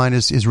your client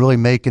is really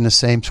making the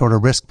same sort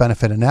of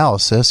risk-benefit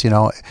analysis.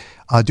 What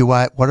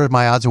are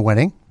my odds of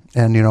winning?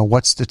 And,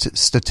 what's the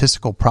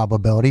statistical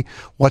probability?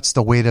 What's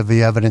the weight of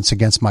the evidence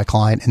against my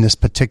client in this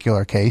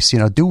particular case?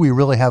 Do we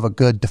really have a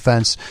good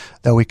defense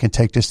that we can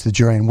take this to the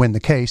jury and win the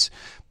case?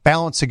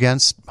 Balance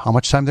against how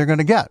much time they're going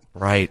to get.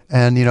 Right.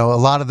 And, a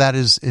lot of that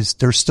is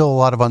there's still a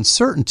lot of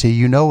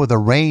uncertainty, with a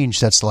range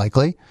that's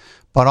likely,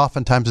 but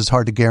oftentimes it's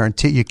hard to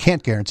guarantee. You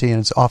can't guarantee,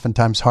 and it's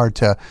oftentimes hard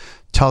to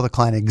tell the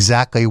client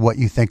exactly what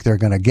you think they're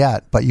going to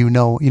get, but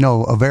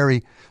a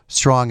very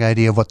strong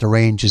idea of what the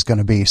range is going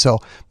to be. So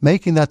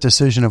making that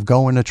decision of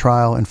going to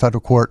trial in federal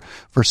court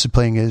versus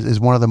pleading is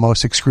one of the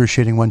most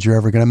excruciating ones you're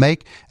ever going to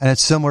make. And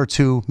it's similar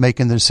to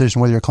making the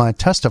decision whether your client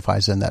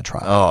testifies in that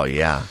trial. Oh,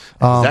 yeah.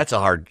 That's a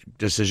hard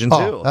decision,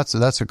 too.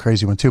 That's a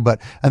crazy one, too.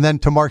 And then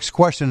to Mark's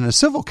question, in the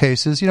civil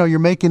cases, you're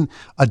making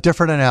a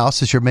different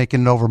analysis. You're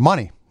making it over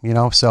money,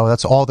 so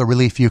that's all the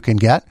relief you can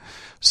get.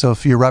 So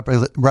if you're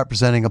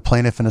representing a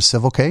plaintiff in a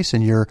civil case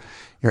and you're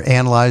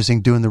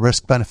analyzing, doing the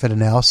risk-benefit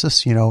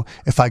analysis,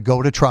 if I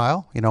go to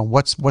trial,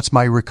 what's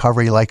my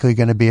recovery likely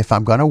going to be if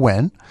I'm going to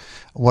win?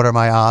 What are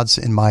my odds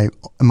in my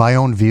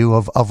own view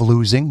of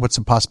losing? What's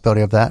the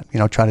possibility of that?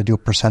 Try to do a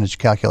percentage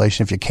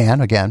calculation if you can.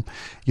 Again,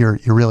 you're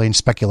really in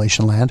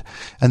speculation land.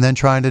 And then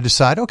trying to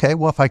decide, okay,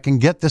 well, if I can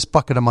get this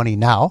bucket of money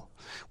now,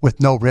 with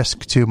no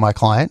risk to my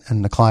client,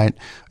 and the client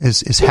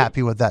is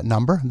happy with that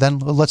number, then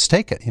let's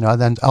take it.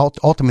 Then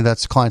ultimately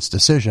that's the client's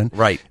decision.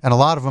 Right. And a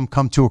lot of them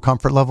come to a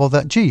comfort level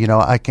that,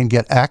 I can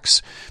get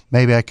X.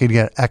 Maybe I could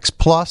get X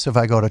plus if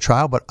I go to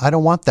trial, but I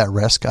don't want that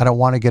risk. I don't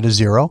want to get a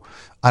zero.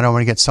 I don't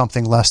want to get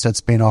something less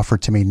that's being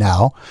offered to me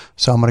now.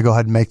 So I'm going to go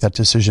ahead and make that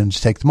decision to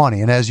take the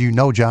money. And as you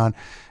know, John,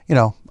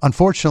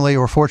 unfortunately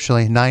or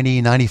fortunately,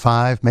 90,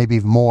 95, maybe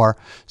even more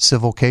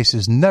civil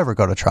cases never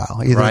go to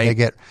trial. Either they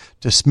get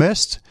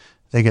dismissed,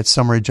 they get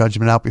summary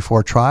judgment out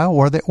before trial,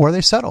 or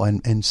they settle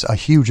in a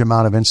huge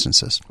amount of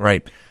instances.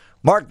 Right.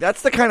 Mark,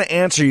 that's the kind of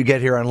answer you get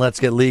here on Let's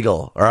Get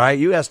Legal. All right?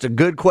 You asked a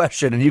good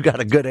question, and you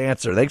got a good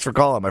answer. Thanks for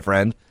calling, my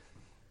friend.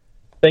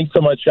 Thanks so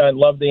much, John.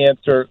 Love the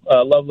answer.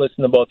 Love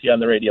listening to both of you on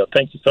the radio.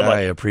 Thank you so much.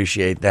 I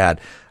appreciate that.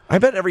 I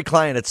bet every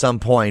client at some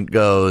point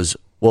goes,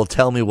 well,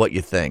 tell me what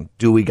you think.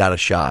 Do we got a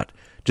shot?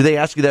 Do they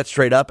ask you that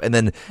straight up? And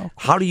then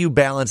how do you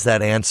balance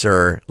that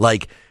answer?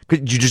 Like,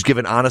 could you just give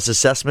an honest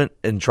assessment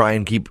and try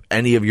and keep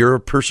any of your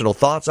personal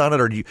thoughts on it?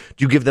 Or do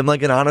you give them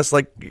like an honest,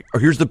 or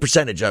here's the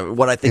percentage of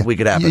what I think we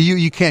could happen?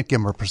 You can't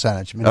give them a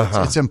percentage. I mean,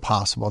 it's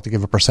impossible to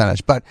give a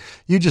percentage. But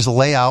you just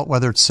lay out,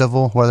 whether it's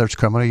civil, whether it's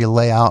criminal, you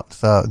lay out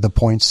the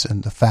points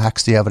and the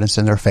facts, the evidence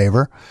in their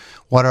favor.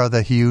 What are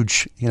the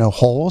huge,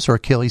 holes or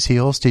Achilles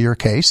heels to your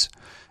case?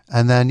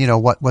 And then,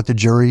 what the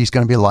jury is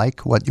going to be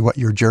like, what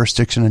your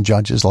jurisdiction and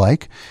judge is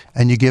like.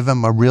 And you give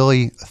them a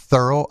really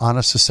thorough,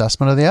 honest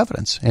assessment of the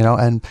evidence,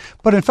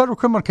 but in federal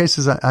criminal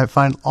cases, I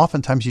find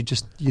oftentimes you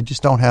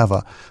just don't have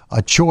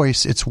a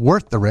choice. It's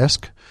worth the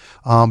risk,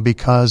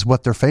 because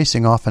what they're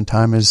facing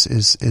oftentimes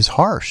is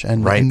harsh.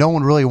 And, right. And no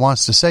one really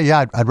wants to say,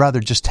 yeah, I'd rather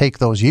just take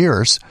those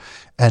years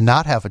and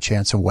not have a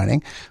chance of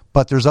winning.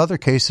 But there's other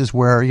cases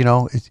where,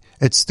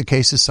 it's the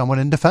case is somewhat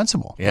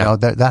indefensible. Yeah.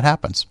 That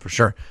happens. For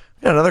sure.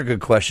 Another good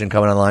question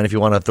coming online if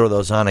you want to throw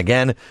those on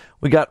again.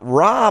 We got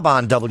Rob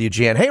on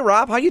WGN. Hey,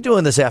 Rob, how you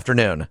doing this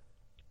afternoon?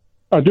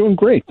 Doing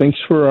great. Thanks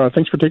for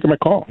taking my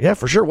call. Yeah,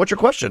 for sure. What's your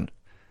question?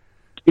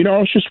 I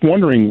was just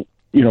wondering,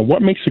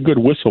 what makes a good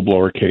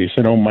whistleblower case?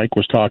 I know Mike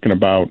was talking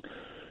about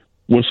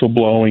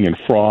whistleblowing and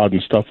fraud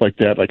and stuff like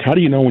that. Like, how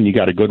do you know when you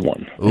got a good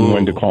one and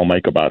when to call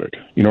Mike about it?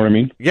 You know what I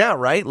mean? Yeah,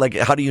 right. Like,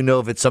 how do you know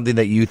if it's something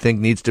that you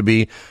think needs to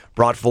be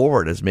brought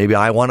forward as maybe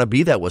I want to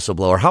be that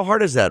whistleblower? How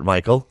hard is that,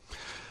 Michael?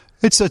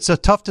 It's a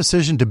tough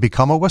decision to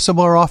become a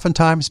whistleblower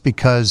oftentimes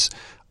because,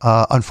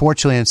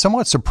 unfortunately and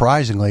somewhat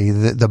surprisingly,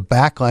 the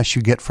backlash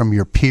you get from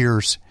your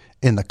peers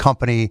in the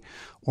company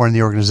or in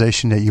the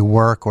organization that you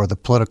work or the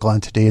political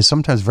entity is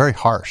sometimes very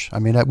harsh. I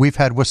mean, we've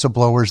had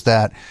whistleblowers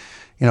that,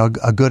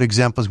 a good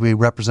example is we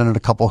represented a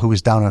couple who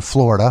was down in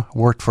Florida,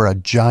 worked for a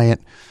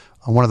giant,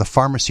 one of the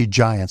pharmacy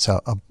giants,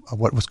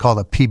 what was called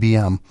a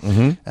PBM,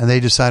 and they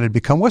decided to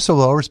become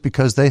whistleblowers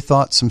because they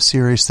thought some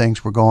serious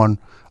things were going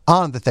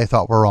on that they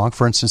thought were wrong.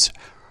 For instance,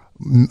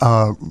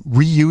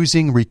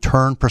 reusing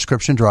return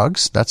prescription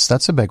drugs.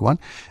 That's a big one.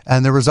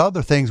 And there was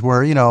other things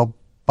where,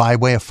 by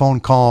way of phone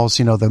calls,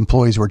 the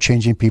employees were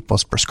changing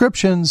people's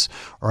prescriptions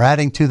or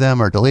adding to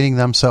them or deleting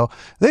them. So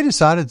they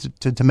decided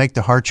to make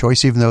the hard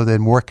choice, even though they'd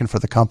been working for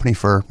the company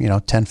for,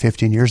 10,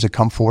 15 years, to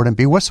come forward and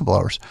be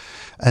whistleblowers.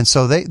 And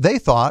so they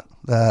thought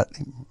that,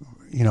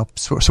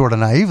 sort of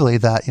naively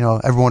that,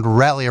 everyone would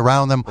rally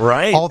around them.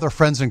 Right. All their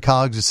friends and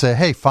colleagues would say,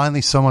 hey,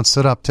 finally someone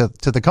stood up to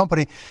the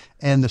company.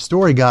 And the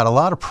story got a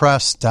lot of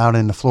press down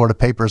in the Florida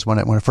papers when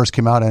it first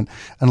came out. And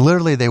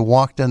literally they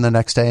walked in the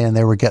next day and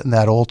they were getting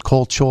that old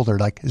cold shoulder,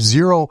 like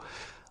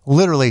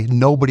literally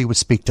nobody would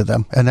speak to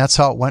them. And that's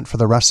how it went for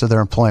the rest of their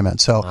employment.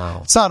 So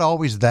It's not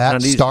always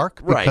that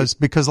stark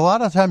because a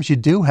lot of times you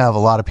do have a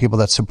lot of people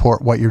that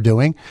support what you're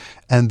doing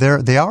and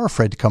they are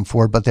afraid to come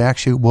forward, but they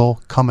actually will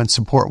come and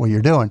support what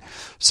you're doing.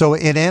 So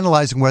in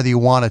analyzing whether you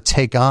want to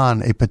take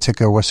on a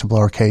particular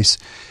whistleblower case,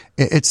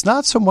 it's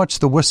not so much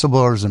the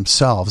whistleblowers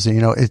themselves.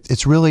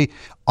 It's really,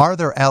 are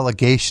there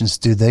allegations?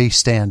 Do they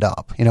stand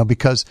up?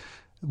 Because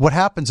what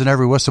happens in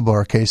every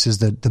whistleblower case is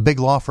that the big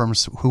law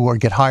firms who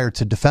get hired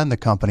to defend the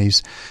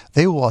companies,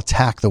 they will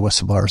attack the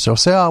whistleblowers. They'll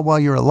say, oh, well,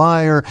 you're a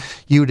liar.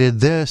 You did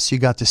this. You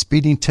got the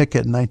speeding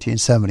ticket in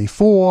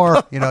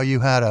 1974. You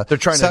had a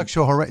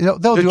sexual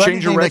harassment. They'll do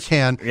anything they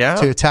can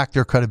to attack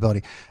their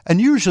credibility.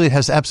 And usually it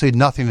has absolutely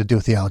nothing to do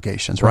with the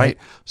allegations, right?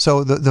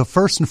 So the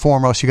first and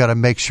foremost, you got to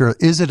make sure,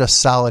 is it a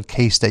solid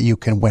case that you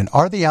can win?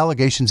 Are the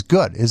allegations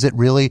good? Is it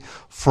really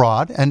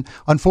fraud? And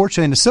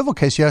unfortunately, in a civil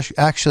case, you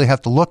actually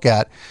have to look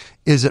at,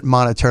 is it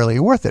monetarily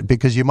worth it?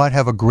 Because you might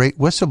have a great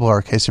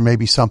whistleblower case. There may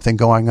be something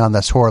going on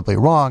that's horribly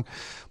wrong,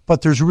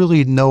 but there's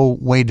really no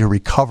way to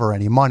recover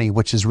any money,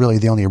 which is really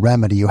the only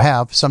remedy you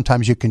have.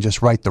 Sometimes you can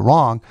just right the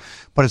wrong,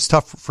 but it's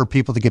tough for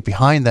people to get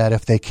behind that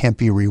if they can't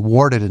be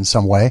rewarded in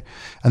some way.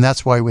 And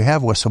that's why we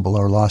have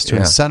whistleblower laws to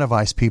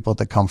incentivize people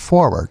to come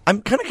forward.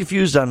 I'm kind of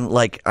confused on,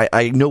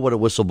 I know what a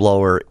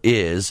whistleblower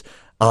is.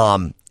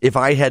 If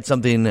I had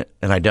something,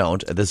 and I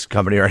don't at this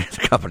company or any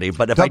other company,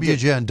 but if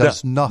WGN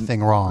does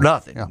nothing wrong.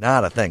 Nothing. Yeah.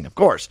 Not a thing, of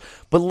course.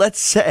 But let's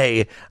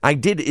say I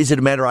did, is it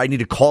a matter I need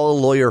to call a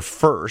lawyer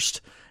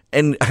first?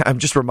 And I'm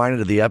just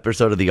reminded of the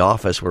episode of The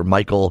Office where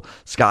Michael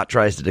Scott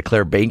tries to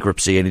declare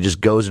bankruptcy and he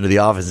just goes into the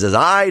office and says,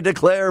 I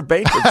declare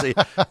bankruptcy.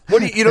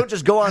 You don't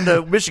just go on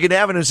to Michigan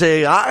Avenue and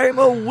say, I'm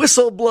a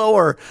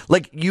whistleblower,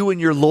 like you and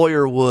your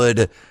lawyer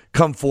would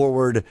come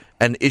forward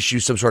and issue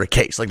some sort of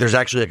case. Like there's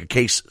actually like a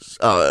case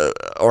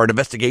or an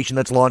investigation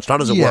that's launched. How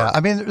does it work? Yeah, I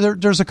mean,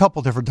 there's a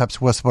couple different types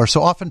of whistleblowers.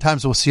 So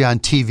oftentimes we'll see on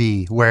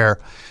TV where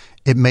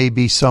it may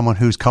be someone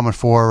who's coming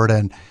forward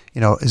and,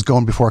 is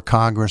going before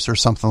Congress or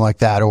something like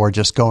that, or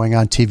just going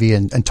on TV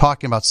and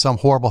talking about some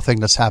horrible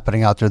thing that's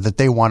happening out there that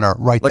they want to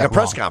right like that a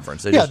press wrong.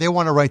 Conference. They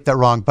want to right that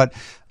wrong. But,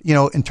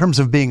 in terms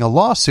of being a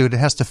lawsuit, it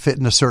has to fit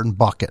in a certain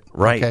bucket.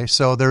 Right. Okay.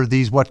 So there are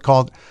these what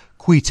called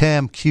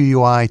Quitam,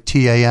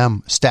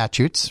 Q-U-I-T-A-M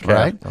statutes,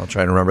 right? I'll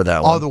try to remember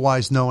that one.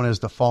 Otherwise known as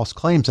the False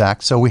Claims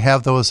Act. So we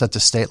have those at the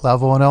state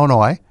level in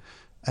Illinois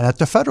and at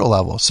the federal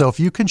level. So if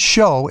you can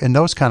show in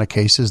those kind of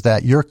cases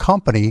that your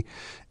company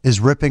is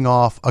ripping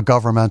off a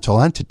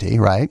governmental entity,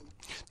 right?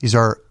 These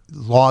are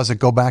laws that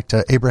go back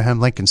to Abraham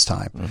Lincoln's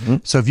time. Mm-hmm.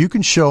 So if you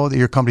can show that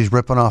your company's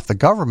ripping off the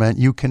government,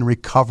 you can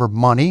recover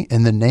money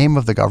in the name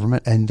of the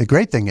government. And the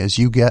great thing is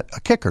you get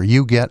a kicker.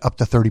 You get up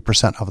to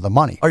 30% of the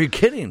money. Are you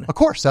kidding? Of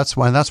course. That's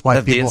why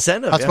people, the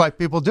incentive, that's why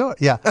people do it.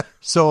 Yeah.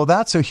 So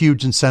that's a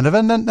huge incentive.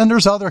 And then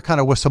there's other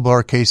kind of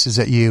whistleblower cases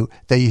that you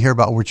hear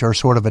about, which are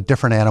sort of a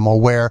different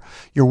animal, where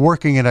you're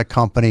working at a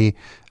company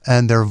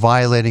and they're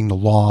violating the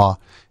law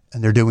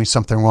and they're doing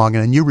something wrong.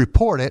 And then you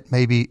report it,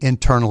 maybe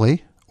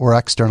internally or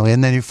externally,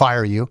 and then you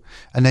fire you,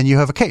 and then you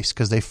have a case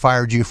because they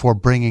fired you for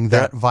bringing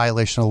that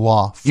violation of the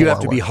law forward. You have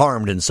to be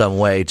harmed in some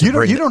way to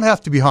you don't have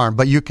to be harmed,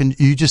 but you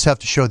just have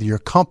to show that your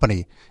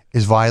company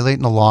is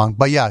violating the law.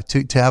 But yeah,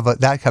 to have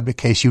that type of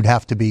case, you'd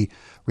have to be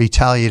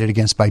retaliated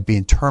against by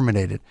being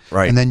terminated.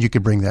 Right. And then you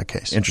could bring that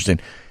case. Interesting.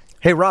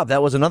 Hey, Rob,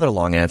 that was another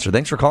long answer.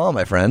 Thanks for calling,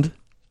 my friend.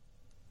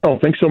 Oh,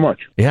 thanks so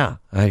much. Yeah,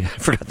 I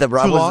forgot that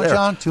Rob Too was long, there.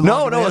 John? Too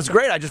long No, it's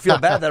great. I just feel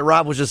bad that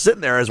Rob was just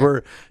sitting there as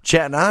we're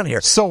chatting on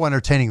here. So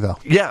entertaining, though.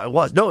 Yeah, it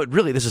was. No, it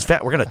really, this is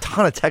fat. We're getting a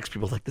ton of text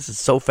people like, this is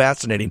so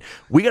fascinating.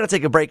 We got to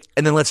take a break,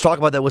 and then let's talk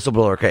about that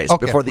whistleblower case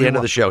before the end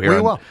of the show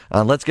here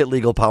on Let's Get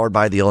Legal, powered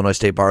by the Illinois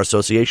State Bar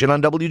Association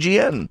on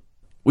WGN.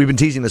 We've been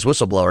teasing this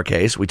whistleblower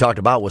case. We talked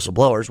about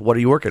whistleblowers. What are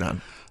you working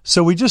on?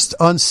 So we just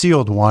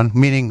unsealed one,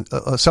 meaning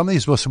some of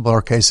these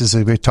whistleblower cases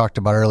that we talked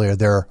about earlier,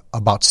 they're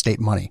about state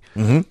money.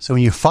 Mm-hmm. So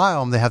when you file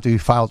them, they have to be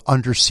filed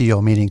under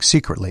seal, meaning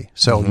secretly.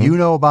 So you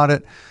know about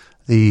it.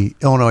 The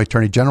Illinois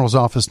Attorney General's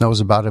office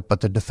knows about it, but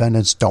the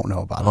defendants don't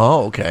know about it.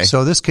 Oh, okay.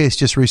 So this case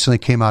just recently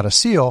came out of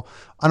seal.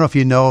 I don't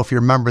know if you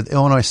remember,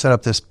 Illinois set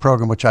up this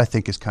program, which I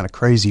think is kind of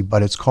crazy,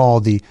 but it's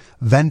called the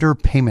Vendor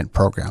Payment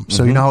Program.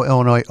 So you know how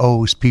Illinois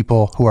owes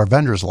people who are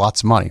vendors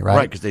lots of money, right?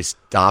 Right, because they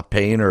stopped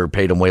paying or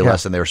paid them way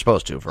less than they were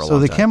supposed to for a long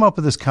time. So they came up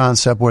with this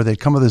concept where they'd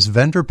come up with this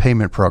vendor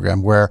payment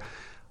program where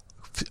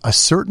a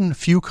certain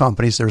few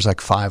companies, there's like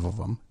 5 of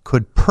them,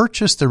 could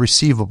purchase the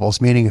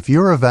receivables, meaning if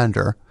you're a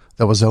vendor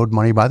that was owed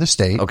money by the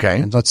state.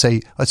 Okay. And let's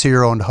say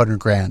you're owed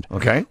 $100,000.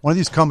 Okay. One of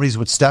these companies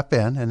would step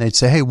in and they'd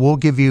say, hey, we'll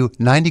give you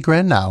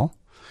 $90,000 now,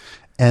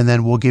 and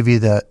then we'll give you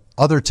the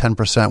other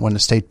 10% when the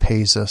state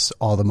pays us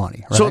all the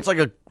money. Right? So it's like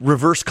a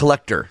reverse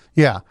collector.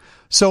 Yeah.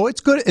 So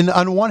it's good. And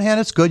on one hand,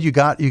 it's good. You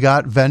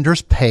got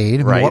vendors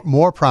paid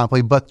more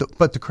promptly. But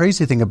the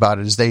crazy thing about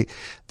it is the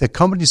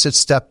companies that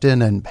stepped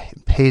in and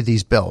paid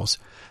these bills,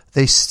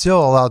 they still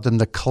allowed them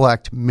to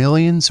collect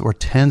millions or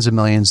tens of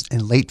millions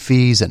in late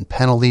fees and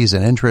penalties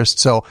and interest.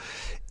 So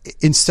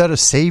instead of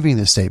saving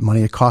the state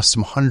money, it costs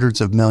them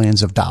hundreds of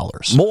millions of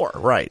dollars.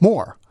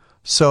 More.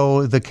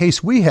 So the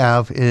case we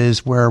have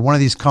is where one of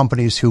these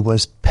companies who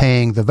was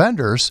paying the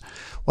vendors,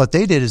 what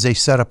they did is they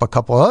set up a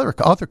couple of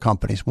other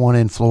companies, one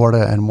in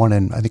Florida and one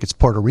in, I think it's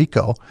Puerto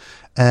Rico.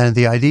 And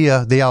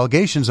the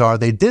allegations are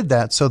they did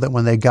that so that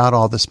when they got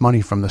all this money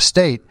from the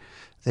state,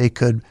 they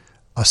could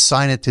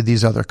assign it to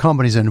these other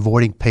companies and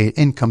avoiding paid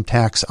income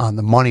tax on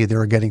the money they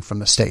were getting from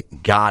the state.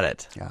 Got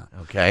it. Yeah.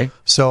 Okay.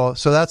 So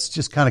that's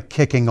just kind of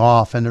kicking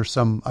off, and there's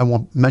some, I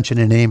won't mention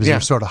any names,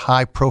 there's sort of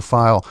high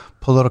profile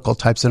political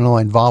types that are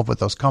involved with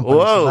those companies.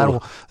 Whoa.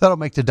 So that'll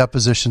make the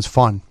depositions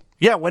fun.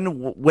 Yeah, when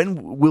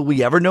will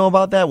we ever know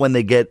about that? When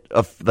they get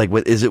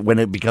is it when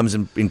it becomes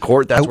in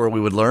court? That's where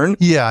we would learn.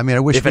 Yeah, I mean, I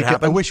wish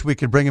we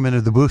could bring them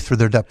into the booth for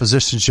their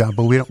depositions, John,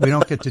 but we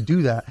don't get to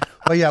do that.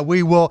 But yeah,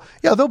 we will.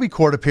 Yeah, there'll be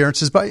court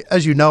appearances, but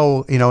as you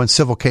know, in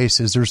civil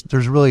cases,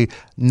 there's really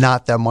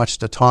not that much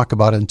to talk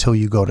about until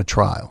you go to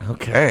trial.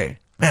 Okay,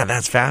 man,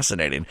 that's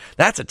fascinating.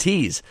 That's a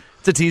tease.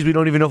 It's a tease we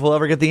don't even know if we'll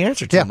ever get the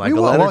answer to, yeah, Michael.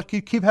 We will. Well,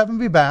 keep having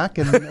me back,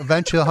 and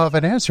eventually I'll have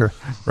an answer.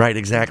 Right,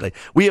 exactly.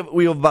 We have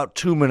about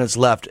 2 minutes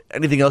left.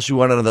 Anything else you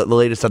want on the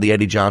latest on the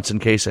Eddie Johnson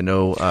case? I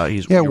know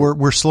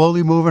we're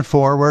slowly moving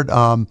forward.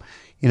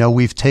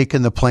 We've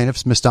taken the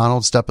plaintiff's, Miss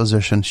Donald's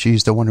deposition.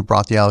 She's the one who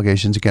brought the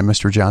allegations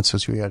against Mr. Johnson.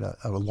 So we had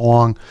a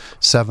long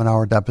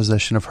 7-hour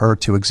deposition of her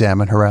to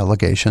examine her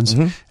allegations.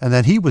 Mm-hmm. And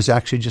then he was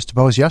actually just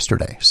deposed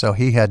yesterday. So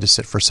he had to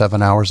sit for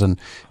 7 hours and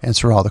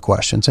answer all the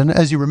questions. And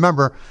as you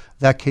remember,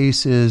 that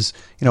case is,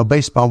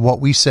 based upon what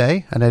we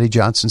say, and Eddie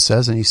Johnson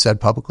says, and he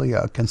said publicly,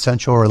 a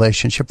consensual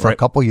relationship for a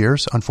couple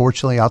years,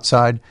 unfortunately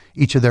outside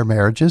each of their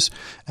marriages.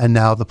 And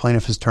now the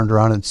plaintiff has turned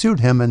around and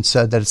sued him and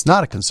said that it's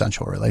not a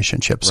consensual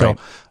relationship. So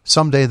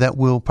someday that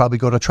will probably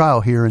go to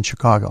trial here in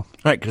Chicago.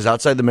 Right, because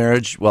outside the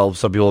marriage, well,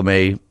 some people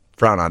may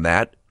frown on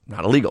that,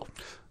 not illegal.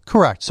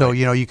 Correct. So,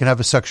 you can have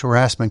a sexual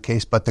harassment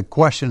case, but the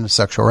question in a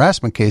sexual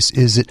harassment case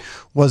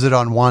was it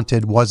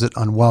unwanted, was it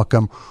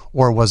unwelcome,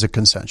 or was it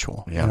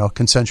consensual? Yeah.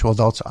 Consensual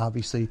adults,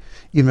 obviously,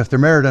 even if they're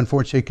married,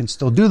 unfortunately, can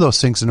still do those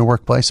things in the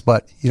workplace,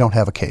 but you don't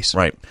have a case.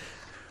 Right.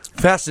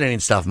 Fascinating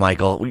stuff,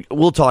 Michael.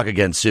 We'll talk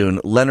again soon.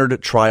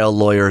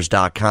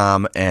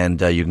 LeonardTrialLawyers.com, and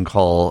you can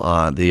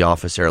call the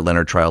office there at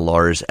Leonard Trial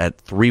Lawyers at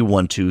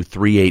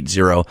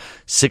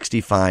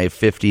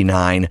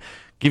 312-380-6559.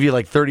 Give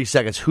you 30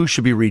 seconds. Who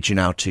should be reaching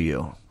out to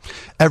you?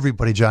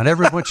 Everybody, John.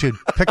 Everyone should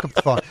pick up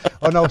the phone.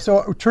 Oh, no.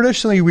 So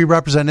traditionally, we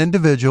represent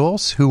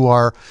individuals who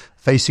are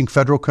facing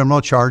federal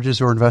criminal charges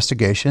or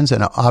investigations,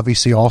 and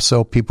obviously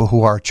also people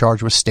who are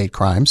charged with state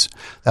crimes.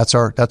 That's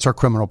our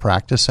criminal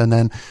practice. And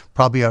then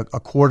probably a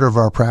quarter of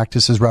our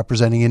practice is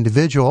representing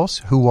individuals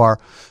who are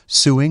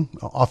suing,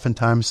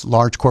 oftentimes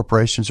large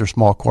corporations or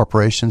small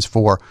corporations,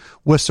 for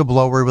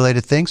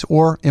whistleblower-related things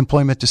or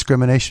employment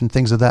discrimination,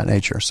 things of that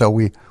nature. So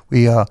we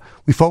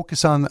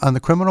focus on the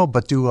criminal,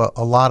 but do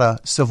a lot of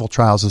civil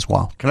trials as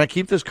well. Can I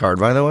keep this card,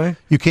 by the way?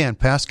 You can.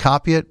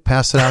 Copy it,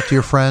 pass it out to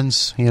your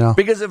friends,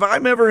 Because if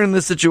I'm ever in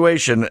this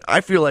situation,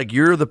 I feel like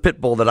you're the pit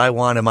bull that I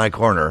want in my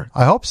corner.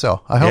 I hope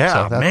so.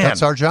 Man.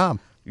 That's our job.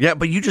 Yeah,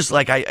 but you just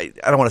like, I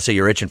don't want to say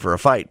you're itching for a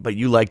fight, but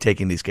you like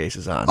taking these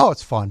cases on. Oh,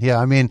 it's fun. Yeah,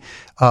 I mean,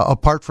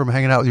 apart from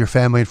hanging out with your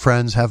family and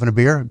friends, having a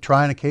beer,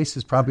 trying a case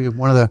is probably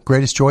one of the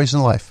greatest joys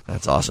in life.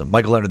 That's awesome.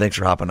 Michael Leonard, thanks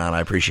for hopping on.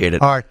 I appreciate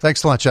it. All right.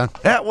 Thanks a lot, John.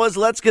 That was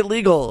Let's Get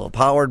Legal,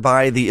 powered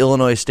by the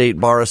Illinois State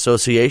Bar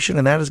Association,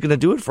 and that is going to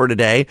do it for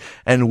today.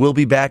 And we'll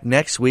be back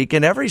next week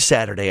and every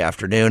Saturday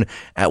afternoon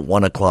at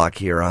 1 o'clock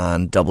here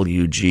on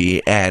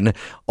WGN.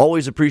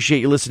 Always appreciate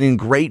you listening.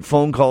 Great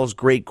phone calls,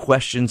 great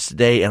questions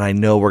today, and I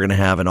know we're going to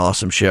have an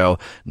awesome show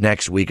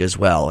next week as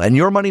well. And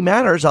Your Money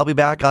Matters, I'll be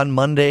back on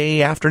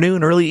Monday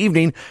afternoon, early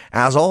evening.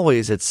 As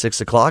always, at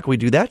 6 o'clock, we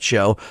do that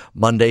show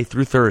Monday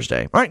through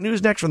Thursday. All right,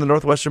 news next from the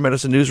Northwestern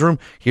Medicine Newsroom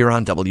here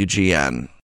on WGN.